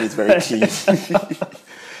 Trust me, it's very clean.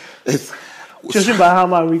 Judging by how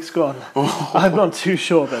my week's gone, I'm not too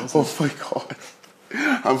sure, Benson. Oh my God.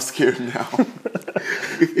 I'm scared now.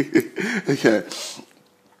 Okay.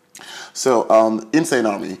 So, Insane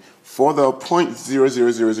Army, for the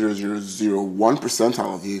 0.000001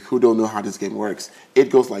 percentile of you who don't know how this game works, it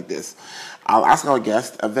goes like this. I'll ask our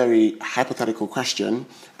guest a very hypothetical question,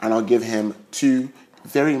 and I'll give him 2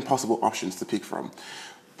 very impossible options to pick from.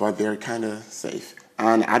 But they're kind of safe.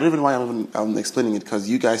 And I don't even know why I'm explaining it, because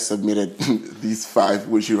you guys submitted these 5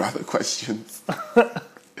 Would You Rather questions.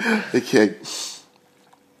 Okay.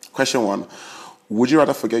 Question 1. Would you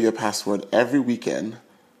rather forget your password every weekend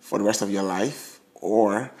for the rest of your life,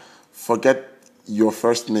 or forget your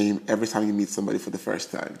first name every time you meet somebody for the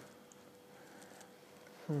first time?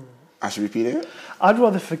 I should repeat it? I'd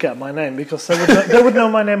rather forget my name, because they would know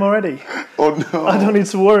my name already. Oh, no. I don't need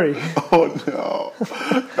to worry. Oh, no.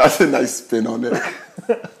 That's a nice spin on it.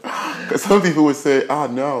 Because some people would say, oh,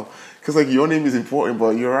 no. Because, your name is important,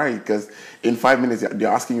 but you're right. Because in 5 minutes,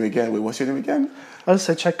 they're asking you again, wait, what's your name again? I'll just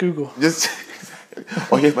say, check Google. Just,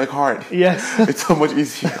 oh, here's my card. Yes. It's so much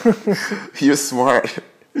easier. You're smart.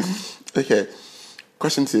 Okay.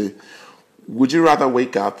 Question 2. Would you rather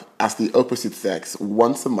wake up as the opposite sex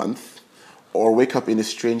once a month, or wake up in a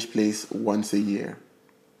strange place once a year?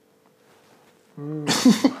 And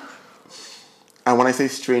when I say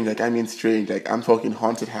strange, I mean strange. I'm talking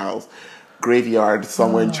haunted house, graveyard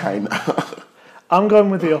somewhere in China. I'm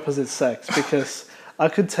going with the opposite sex, because I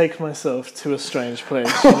could take myself to a strange place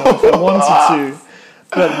if I wanted to.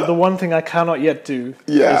 But the one thing I cannot yet do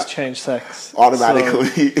is change sex.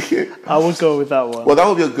 Automatically. So I would go with that one. Well, that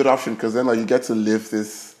would be a good option, because then you get to live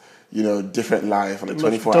this, different life for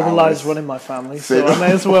 24 Double hours. lives running my family, so I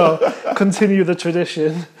may as well continue the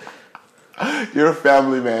tradition. You're a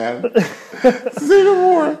family man. Say no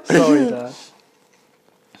more. Sorry, Dad.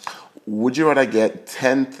 Would you rather get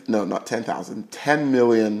 10 million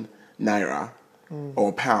naira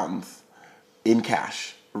or pounds in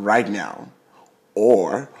cash right now,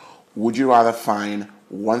 or would you rather find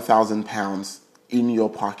 1,000 pounds in your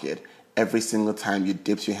pocket every single time you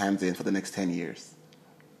dipped your hands in for the next 10 years?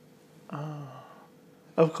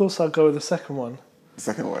 Of course, I'll go with the second one. The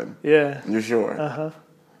second one? Yeah. You're sure? Uh-huh.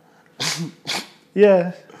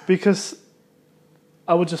 Yeah, because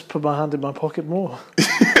I would just put my hand in my pocket more.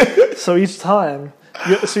 So each time...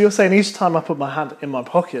 So you're saying each time I put my hand in my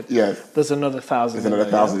pocket, yes, there's another 1,000. There's another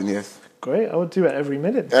 1,000, yes. Great, I would do it every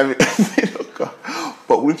minute.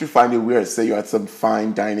 But wouldn't you find it weird? Say you're at some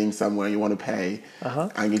fine dining somewhere, you want to pay,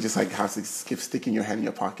 and you just have to keep sticking your hand in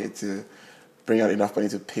your pocket to bring out enough money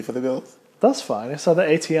to pay for the bills? That's fine. It's like the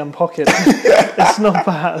ATM pocket. It's not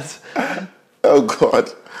bad. Oh,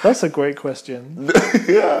 God. That's a great question.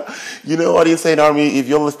 Yeah. You know what, Insane Army? If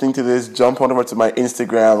you're listening to this, jump on over to my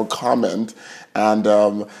Instagram, comment, and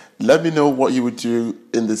let me know what you would do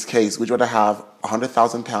in this case. Would you rather have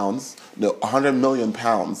 100 million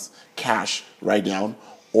pounds cash right now,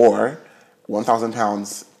 or 1,000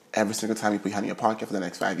 pounds every single time you put your hand in your pocket for the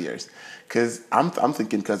next 5 years? Because I'm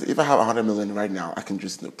thinking, because if I have 100 million right now, I can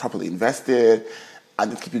just properly invest it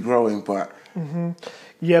and keep it growing, but... Mm-hmm.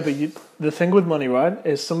 Yeah, but the thing with money, right,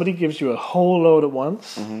 is somebody gives you a whole load at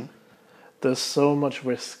once. Mm-hmm. There's so much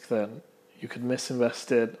risk then. You could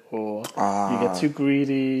misinvest it, or you get too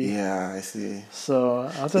greedy. Yeah, I see. So,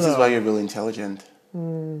 I don't know. This is why you're really intelligent.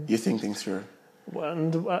 You think things through. Well,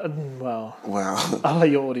 Well, I'll let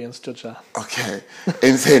your audience judge that. Okay.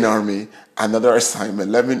 Insane Army, another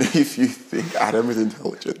assignment. Let me know if you think Adam is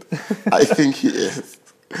intelligent. I think he is.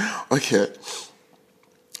 Okay.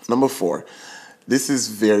 Number 4. This is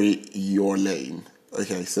very your lane.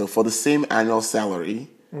 Okay, so for the same annual salary,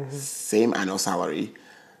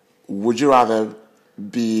 would you rather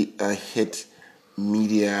be a hit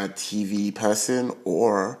media TV person,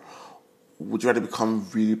 or would you rather become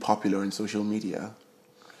really popular in social media?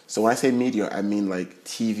 So when I say media, I mean like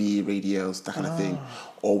TV, radios, that kind of thing.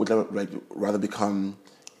 Or would you rather become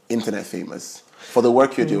internet famous for the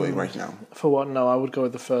work you're doing right now? For what? No, I would go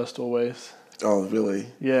with the first always. Oh, really?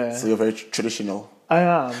 Yeah. So you're very traditional. I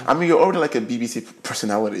am. I mean, you're already like a BBC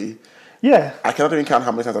personality. Yeah. I cannot even count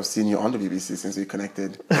how many times I've seen you on the BBC since we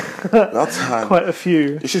connected. Well done. Quite a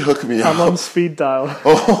few. You should hook me up. I'm on speed dial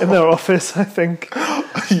in their office, I think.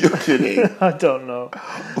 You're kidding. I don't know.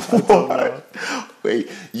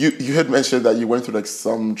 Wait, you had mentioned that you went through like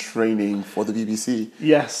some training for the BBC.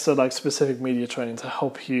 Yes, so like specific media training to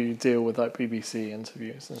help you deal with like BBC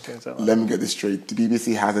interviews and things like that. Let me get this straight. The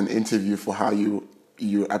BBC has an interview for how you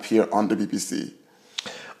appear on the BBC.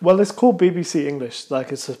 Well, it's called BBC English.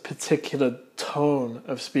 Like, it's a particular tone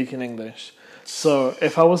of speaking English. So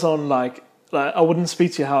if I was on like I wouldn't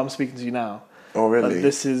speak to you how I'm speaking to you now. Oh, really? Like,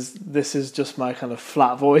 this is just my kind of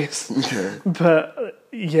flat voice. Okay. But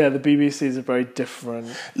yeah, the BBC is a very different.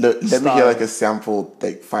 Let style. me hear like a sample,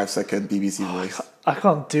 like 5-second BBC voice. I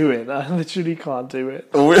can't do it. I literally can't do it.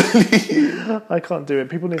 Oh, really? I can't do it.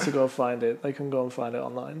 People need to go find it. They can go and find it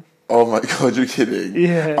online. Oh my God, you're kidding.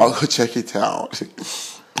 Yeah. I'll go check it out.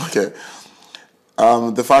 Okay.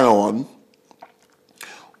 The final one.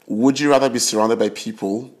 Would you rather be surrounded by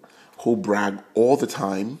people who brag all the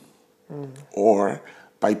time or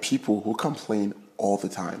by people who complain all the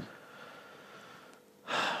time?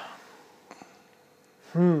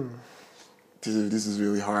 This is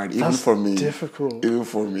really hard. Even That's for me. difficult. Even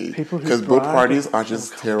for me. People who because both brag parties are and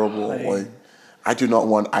just terrible. complain. Like, I do not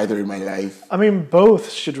want either in my life. I mean,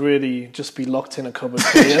 both should really just be locked in a cupboard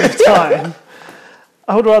for the other time.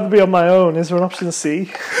 I would rather be on my own. Is there an option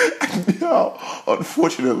C? No,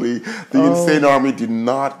 unfortunately, the Insane Army did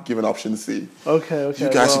not give an option C. Okay. You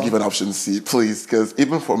guys should give an option C, please, because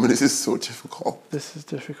even for me, this is so difficult. This is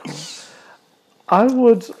difficult. I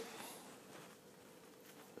would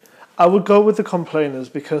go with the complainers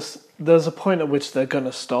because there's a point at which they're going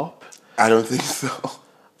to stop. I don't think so.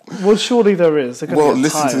 Well, surely there is. They're going to get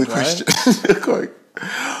listen tired, to the question.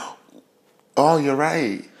 Oh, you're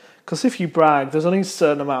right. Because if you brag, there's only a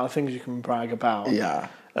certain amount of things you can brag about. Yeah.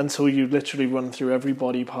 Until you literally run through every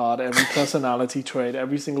body part, every personality trait,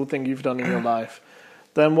 every single thing you've done in your life.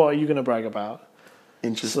 Then what are you going to brag about?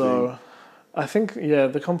 Interesting. So I think,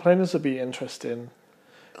 the complainers would be interesting.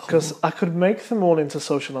 Because I could make them all into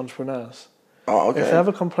social entrepreneurs. Oh, okay. If they have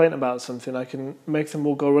a complaint about something, I can make them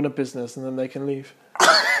all go run a business and then they can leave.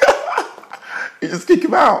 You just kick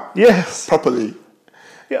him out? Yes. Properly?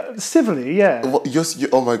 Yeah, civilly, yeah. Well,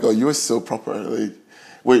 oh my God, you are so proper. Like,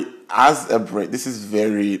 wait, as a Brit, this is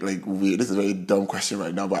very like weird. This is a very dumb question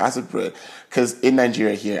right now, but as a Brit, because in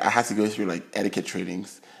Nigeria here, I had to go through like etiquette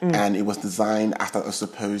trainings, and it was designed after a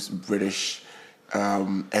supposed British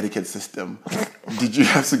etiquette system. Did you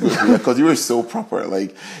have to go through that? Because you were so proper.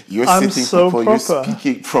 Like, you're sitting so proper, proper. you're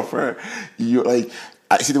speaking proper. You're like,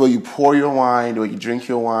 I see the way you pour your wine, the way you drink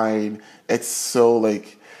your wine. It's so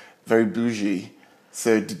like very bougie.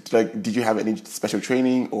 So, did you have any special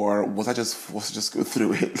training, or was I just forced to just go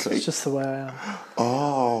through it? Like, It's just the way I am.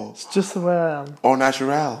 oh, It's just the way I am. au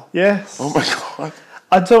naturel. Yes. Oh my God.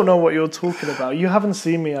 I don't know what you're talking about. You haven't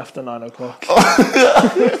seen me after 9 o'clock.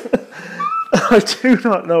 I do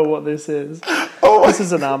not know what this is. This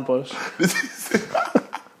is an ambush.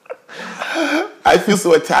 I feel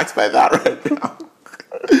so attacked by that right now.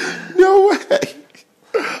 No way.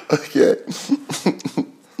 Okay.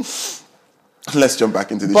 Let's jump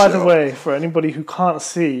back into the show. By the way, for anybody who can't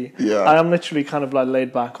see, Yeah. I am literally kind of like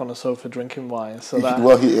laid back on a sofa drinking wine. So that,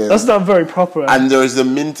 Well, he is. that's not very proper. And there's a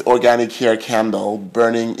mint organic hair candle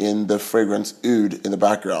burning in the fragrance oud in the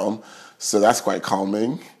background. So that's quite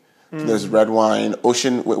calming. There's red wine, what's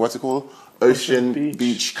it called? Ocean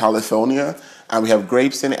Beach, California. And we have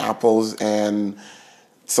grapes and apples and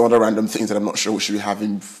some other random things that I'm not sure we should be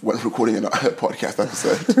having when recording a podcast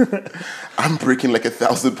episode. I'm breaking like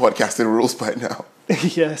 1,000 podcasting rules by now.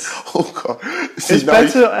 Yes. Oh, God. It's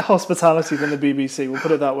better at hospitality than the BBC, we'll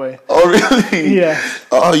put it that way. Oh, really? Yeah.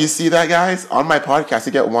 Oh, you see that, guys? On my podcast,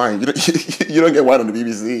 you get wine. You don't get wine on the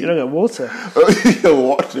BBC. You don't get water. Oh, you get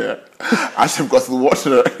water. I should have got some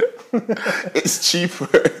water. It's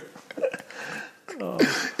cheaper. Oh.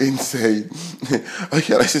 Insane.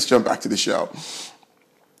 Okay, let's just jump back to the show.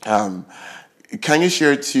 Can you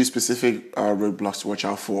share 2 specific roadblocks to watch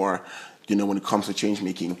out for, when it comes to change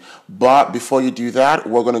making? But before you do that,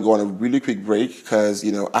 we're going to go on a really quick break because,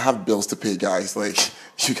 I have bills to pay, guys. Like,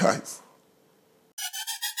 you guys.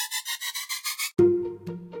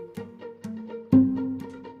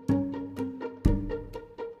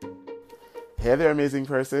 Hey there, amazing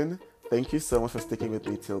person. Thank you so much for sticking with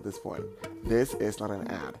me till this point. This is not an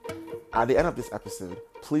ad. At the end of this episode,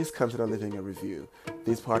 please consider leaving a review.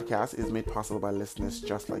 This podcast is made possible by listeners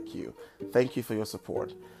just like you. Thank you for your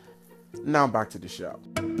support. Now back to the show.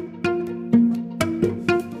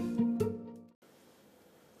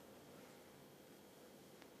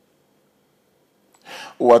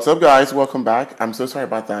 What's up, guys? Welcome back. I'm so sorry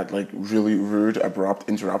about that, really rude, abrupt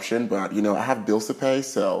interruption, but I have bills to pay,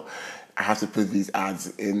 so I have to put these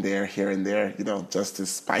ads in there, here and there, just to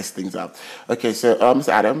spice things up. Okay, so Mr.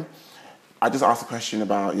 Adam, I just asked a question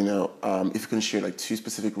about, if you can share two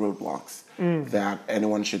specific roadblocks that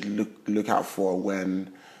anyone should look out for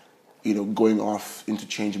when, going off into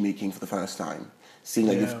change making for the first time, seeing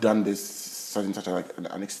that you've done this such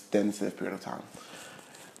an extensive period of time.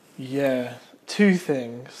 Yeah. Two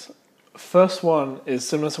things. First one is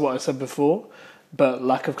similar to what I said before, but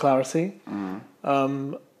lack of clarity.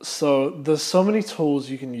 So there's so many tools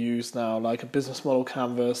you can use now, like a business model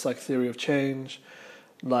canvas, like theory of change,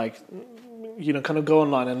 kind of go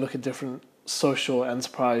online and look at different social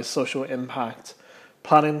enterprise, social impact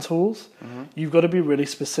planning tools. You've got to be really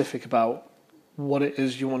specific about what it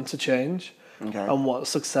is you want to change. Okay. And what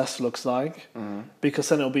success looks like, because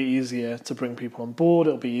then it'll be easier to bring people on board,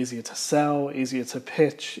 it'll be easier to sell, easier to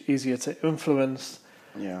pitch, easier to influence.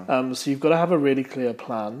 Yeah. So you've got to have a really clear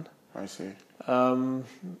plan. I see.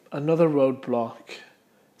 Another roadblock,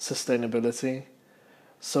 sustainability.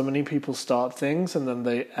 So many people start things and then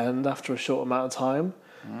they end after a short amount of time.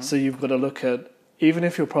 So you've got to look at, even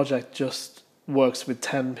if your project just works with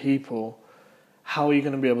 10 people, how are you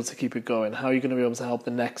going to be able to keep it going? How are you going to be able to help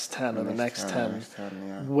the next 10 or the next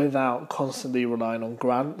 10 without constantly relying on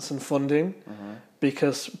grants and funding?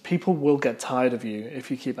 Because people will get tired of you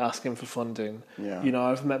if you keep asking for funding. Yeah.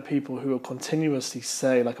 I've met people who will continuously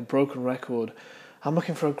say, like a broken record, I'm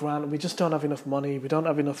looking for a grant, we just don't have enough money, we don't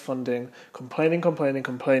have enough funding, complaining.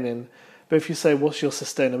 But if you say, what's your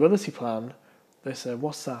sustainability plan? They say,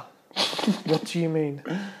 what's that? What do you mean?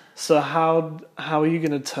 So how are you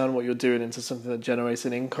going to turn what you're doing into something that generates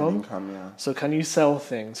an income? So can you sell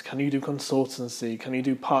things? Can you do consultancy? Can you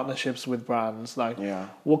do partnerships with brands?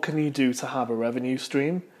 What can you do to have a revenue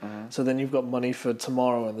stream? So then you've got money for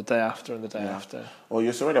tomorrow and the day after and the day after. Well,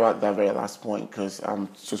 you're sorry about that very last point, because I'm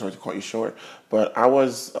so sorry to cut you short. But I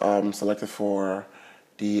was selected for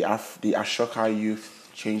the Ashoka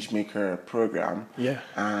Youth Changemaker program. Yeah.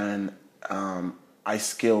 And I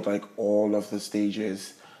scaled all of the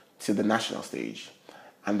stages to the national stage.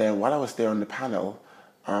 And then while I was there on the panel,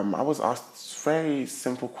 I was asked this very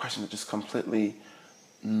simple question that just completely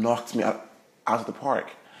knocked me out of the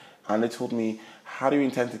park. And they told me, how do you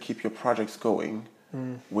intend to keep your projects going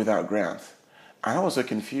without grants? And I was so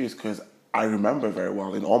confused, because I remember very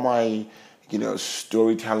well in all my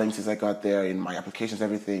storytelling since I got there, in my applications,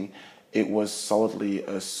 everything, it was solidly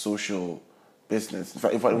a social business. In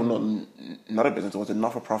fact, it was not a business, it was a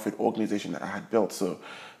not-for-profit organization that I had built. So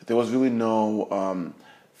there was really no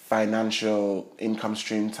financial income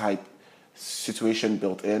stream type situation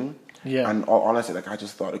built in. Yeah. And honestly, I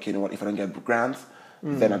just thought, okay, you know what, if I don't get grants,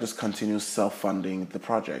 then I just continue self-funding the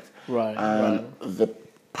project. Right. And the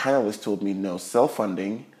panelists told me, no,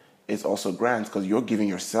 self-funding is also grants, because you're giving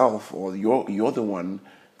yourself, or you're the one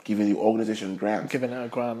giving the organization grants. Giving it a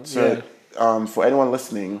grant. So for anyone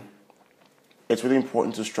listening, it's really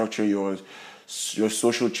important to structure your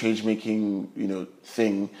social change making,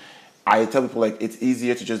 thing. I tell people it's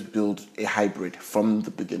easier to just build a hybrid from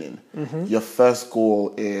the beginning. Your first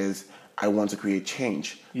goal is, I want to create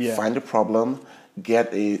change. Yeah. Find a problem,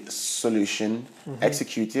 get a solution,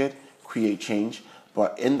 execute it, create change.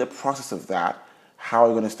 But in the process of that, how are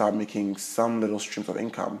you going to start making some little streams of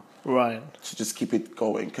income? Right. To just keep it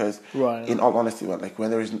going, because in all honesty,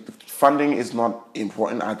 when there is funding is not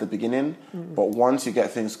important at the beginning, but once you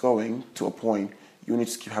get things going to a point, you need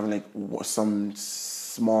to keep having some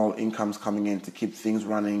small incomes coming in to keep things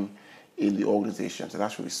running in the organization. So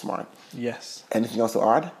that's really smart. Yes. Anything else to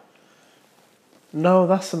add? No,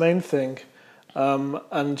 that's the main thing.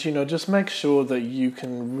 And just make sure that you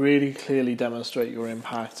can really clearly demonstrate your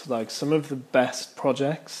impact. Some of the best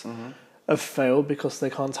projects have failed because they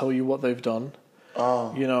can't tell you what they've done.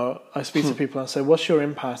 Oh. I speak to people and I say, what's your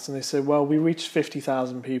impact? And they say, well, we reached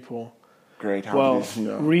 50,000 people. Great.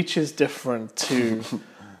 Reach is different to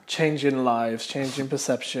changing lives, changing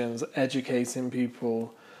perceptions, educating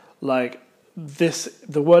people. The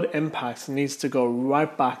word impact needs to go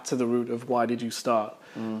right back to the root of why did you start.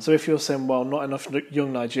 So if you're saying, well, not enough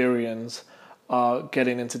young Nigerians are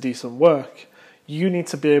getting into decent work, you need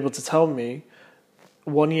to be able to tell me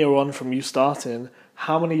 1 year on from you starting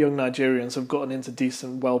how many young Nigerians have gotten into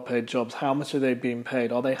decent, well-paid jobs? How much are they being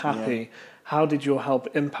paid? Are they happy? Yeah. How did your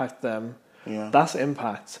help impact them? Yeah. That's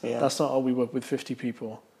impact. Yeah. That's not, we work with 50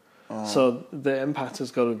 people. So the impact has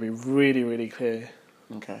got to be really, really clear.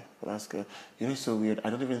 Okay, well, that's good. You know, it's so weird. I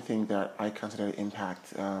don't even think that I consider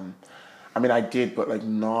impact. I mean, I did, but like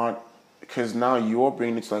not, because now you're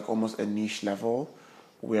bringing it to like almost a niche level,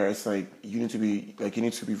 where it's like you need to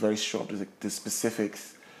be very sure of the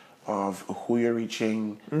specifics of who you're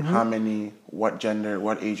reaching, how many, what gender,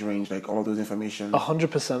 what age range, like all those information.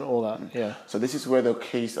 100% all that. Yeah. So this is where the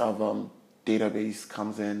case of database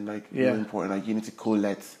comes in, like really important. Like you need to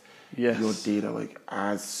collect your data like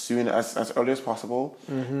as early as possible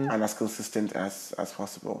and as consistent as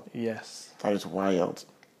possible. Yes. That is wild.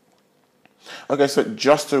 Okay, so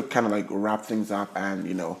just to kind of like wrap things up and,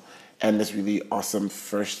 you know, end this really awesome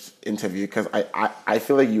first interview, because I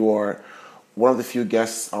feel like you are one of the few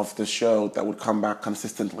guests of the show that would come back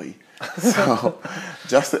consistently. So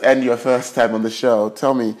just to end your first time on the show,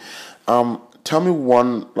 tell me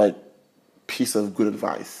one like piece of good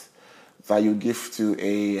advice that you give to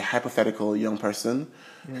a hypothetical young person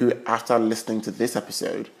who, after listening to this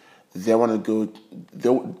episode, they want to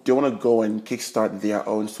go and kickstart their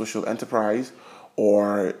own social enterprise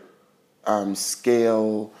or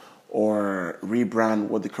scale or rebrand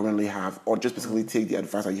what they currently have, or just basically take the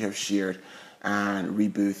advice that you have shared and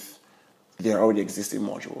reboot their already existing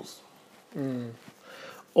modules.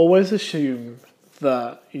 Always assume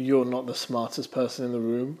that you're not the smartest person in the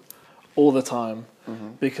room all the time.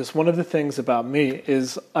 Because one of the things about me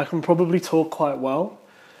is I can probably talk quite well,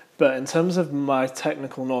 but in terms of my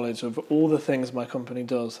technical knowledge of all the things my company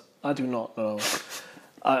does, I do not know.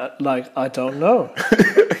 I don't know.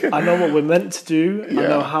 I know what we're meant to do. I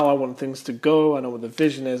know how I want things to go. I know what the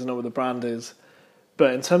vision is. I know what the brand is.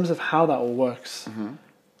 But in terms of how that all works,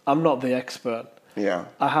 I'm not the expert. Yeah.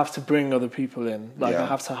 I have to bring other people in. I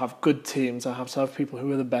have to have good teams. I have to have people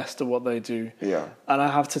who are the best at what they do. Yeah. And I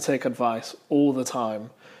have to take advice all the time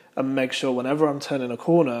and make sure whenever I'm turning a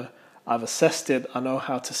corner, I've assessed it. I know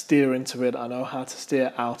how to steer into it. I know how to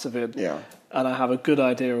steer out of it. Yeah. And I have a good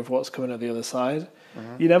idea of what's coming at the other side.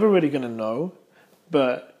 You're never really going to know,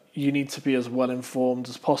 but you need to be as well informed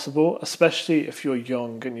as possible, especially if you're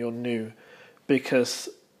young and you're new, because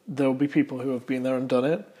there will be people who have been there and done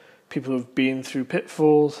it. People who've been through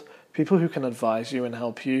pitfalls, people who can advise you and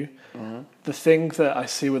help you. The thing that I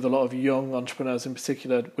see with a lot of young entrepreneurs in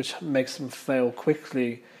particular, which makes them fail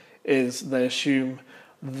quickly, is they assume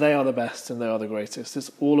they are the best and they are the greatest. It's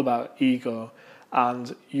all about ego,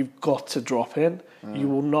 and you've got to drop it. You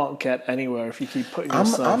will not get anywhere if you keep putting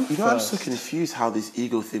yourself first. I'm so confused how this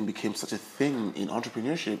ego thing became such a thing in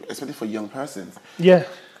entrepreneurship, especially for young persons. Yeah.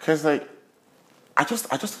 Because like, I just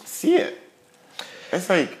don't see it. It's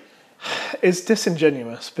like, it's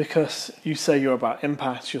disingenuous because you say you're about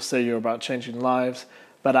impact, you say you're about changing lives,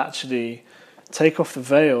 but actually take off the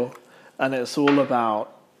veil and it's all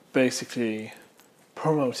about basically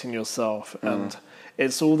promoting yourself. And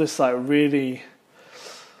it's all this like really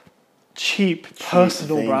cheap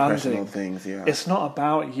personal branding. Personal things, yeah. It's not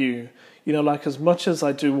about you. You know, like as much as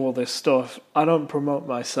I do all this stuff, I don't promote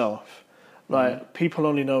myself. Like people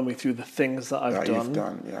only know me through the things that I've done. You've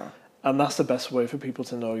done, yeah. And that's the best way for people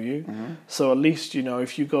to know you. So at least, you know,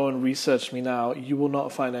 if you go and research me now, you will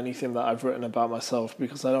not find anything that I've written about myself,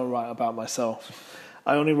 because I don't write about myself.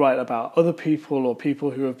 I only write about other people or people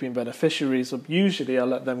who have been beneficiaries. Usually I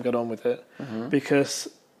let them get on with it, because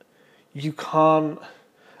you can't,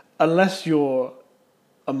 unless you're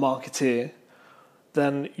a marketeer,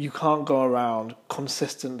 then you can't go around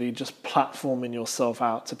consistently just platforming yourself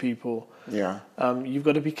out to people. Yeah. You've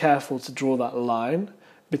got to be careful to draw that line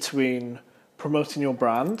between promoting your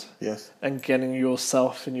brand and getting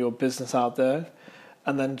yourself and your business out there,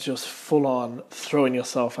 and then just full on throwing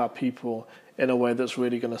yourself at people in a way that's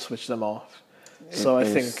really going to switch them off. So I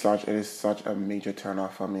think it is such a major turn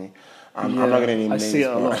off for me. I'm not going to name names. I see it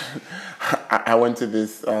a lot. I went to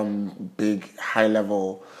this big high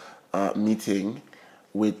level meeting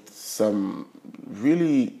with some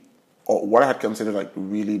really, or what I had considered like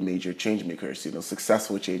really major change makers, you know,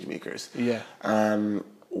 successful change makers. Yeah. And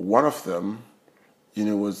one of them, you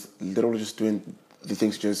know, was literally just doing the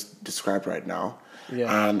things you just described right now.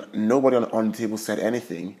 Yeah. And nobody on the table said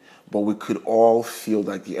anything, but we could all feel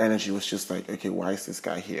like the energy was just like, okay, why is this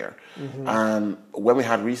guy here? And when we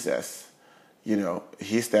had recess, you know,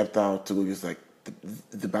 he stepped out to go use like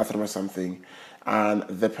the bathroom or something. And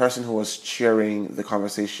the person who was chairing the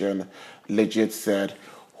conversation legit said,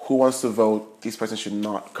 who wants to vote? This person should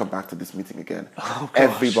not come back to this meeting again. Oh,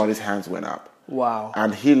 everybody's hands went up. Wow.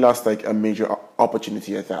 And he lost like a major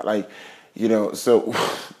opportunity at that. Like, you know, so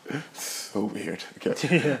so weird.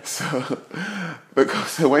 Okay. Yeah. So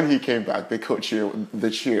when he came back,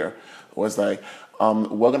 the cheer was like,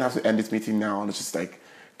 we're gonna have to end this meeting now, and it's just like,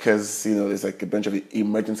 because you know there's like a bunch of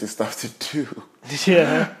emergency stuff to do.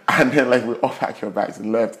 Yeah. And then like we all packed our bags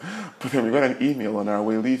and left, but then we got an email on our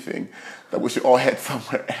way leaving that we should all head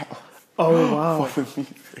somewhere else. Oh wow. For the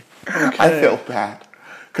meeting. Okay. I felt bad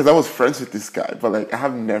because I was friends with this guy, but like I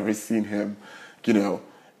have never seen him, you know,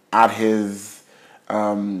 at his.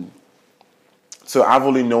 So I've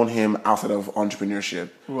only known him outside of entrepreneurship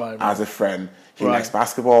as a friend. He likes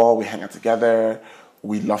basketball. We hang out together.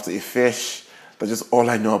 We love to eat fish. That's just all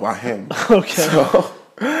I know about him. Okay. So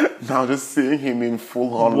now just seeing him in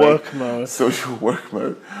full on work mode, social work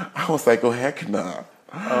mode, I was like, oh heck nah.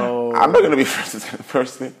 Oh. I'm not gonna be friends with that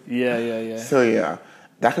person. Yeah. So yeah,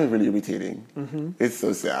 that can be really irritating. It's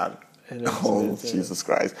so sad. Jesus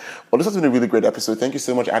Christ. Well, this has been a really great episode. Thank you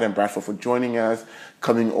so much, Adam Bradford, for joining us,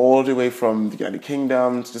 coming all the way from the United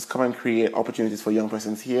Kingdom to just come and create opportunities for young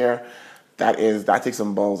persons here. That takes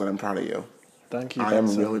some balls, and I'm proud of you. Thank you. I am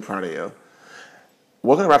really proud of you.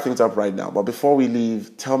 We're going to wrap things up right now, but before we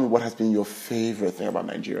leave, tell me what has been your favorite thing about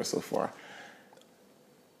Nigeria so far.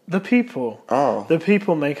 The people. Oh. The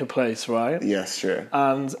people make a place, right? Yes, sure.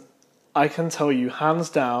 And I can tell you, hands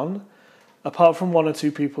down, apart from one or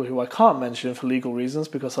two people who I can't mention for legal reasons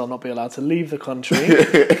because I'll not be allowed to leave the country,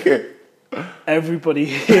 everybody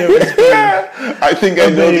here has been I think I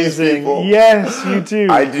know these people. Yes, you do.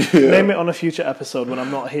 I do. Name it on a future episode when I'm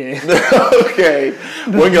not here. Okay.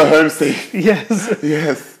 When you're home safe. Yes.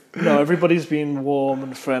 Yes. No, everybody's been warm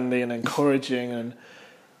and friendly and encouraging. And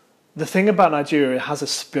the thing about Nigeria, it has a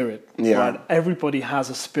spirit. Yeah. Right? Everybody has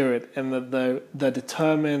a spirit in that they're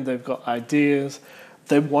determined, they've got ideas,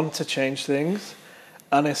 they want to change things.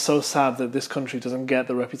 And it's so sad that this country doesn't get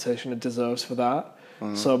the reputation it deserves for that.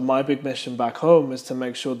 So my big mission back home is to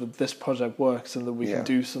make sure that this project works and that we can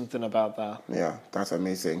do something about that. Yeah, that's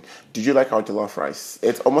amazing. Did you like our jollof rice?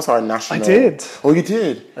 It's almost our national... I did. Oh, you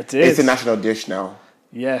did? I did. It's a national dish now.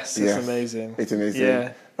 Yes, it's amazing. It's amazing.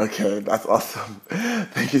 Yeah. Okay, that's awesome.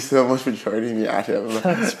 Thank you so much for joining me, Adam.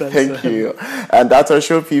 Thanks, Benson. Thank you. And that's our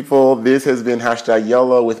show, people. This has been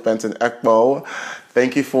 #Yellow with Benson Ekpo.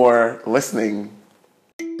 Thank you for listening.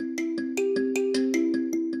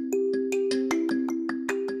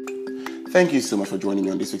 Thank you so much for joining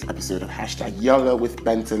me on this week's episode of #Yellow with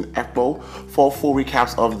Benson Ekpo. For full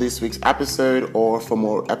recaps of this week's episode or for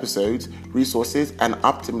more episodes, resources, and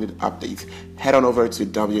up-to-minute updates, head on over to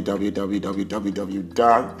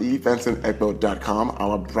www.thebensonekpo.com,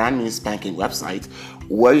 our brand new spanking website,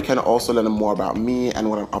 where you can also learn more about me and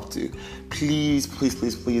what I'm up to. Please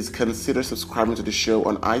consider subscribing to the show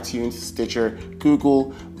on iTunes, Stitcher,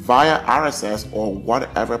 Google, via RSS or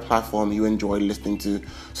whatever platform you enjoy listening to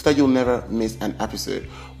so that you'll never miss an episode.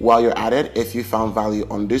 While you're at it, if you found value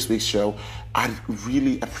on this week's show, I'd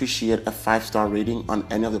really appreciate a 5-star rating on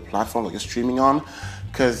any of the platforms that you're streaming on,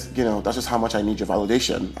 because, you know, that's just how much I need your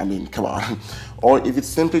validation. I mean, come on. Or if it's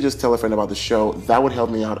simply just tell a friend about the show, that would help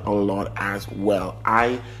me out a lot as well.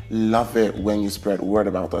 I love it when you spread word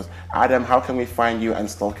about us. Adam, how can we find you and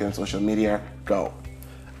stalk you on social media? Go.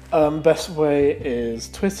 Best way is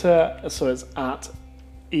Twitter, so it's at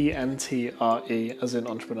ENTRE, as in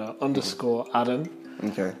entrepreneur, _Adam.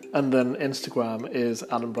 Okay. And then Instagram is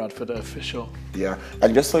Adam Bradford Official. Yeah.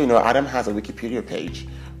 And just so you know, Adam has a Wikipedia page.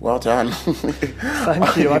 Well done.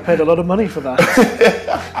 Thank you. I paid a lot of money for that.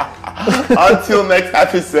 Until next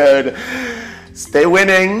episode, stay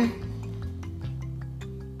winning.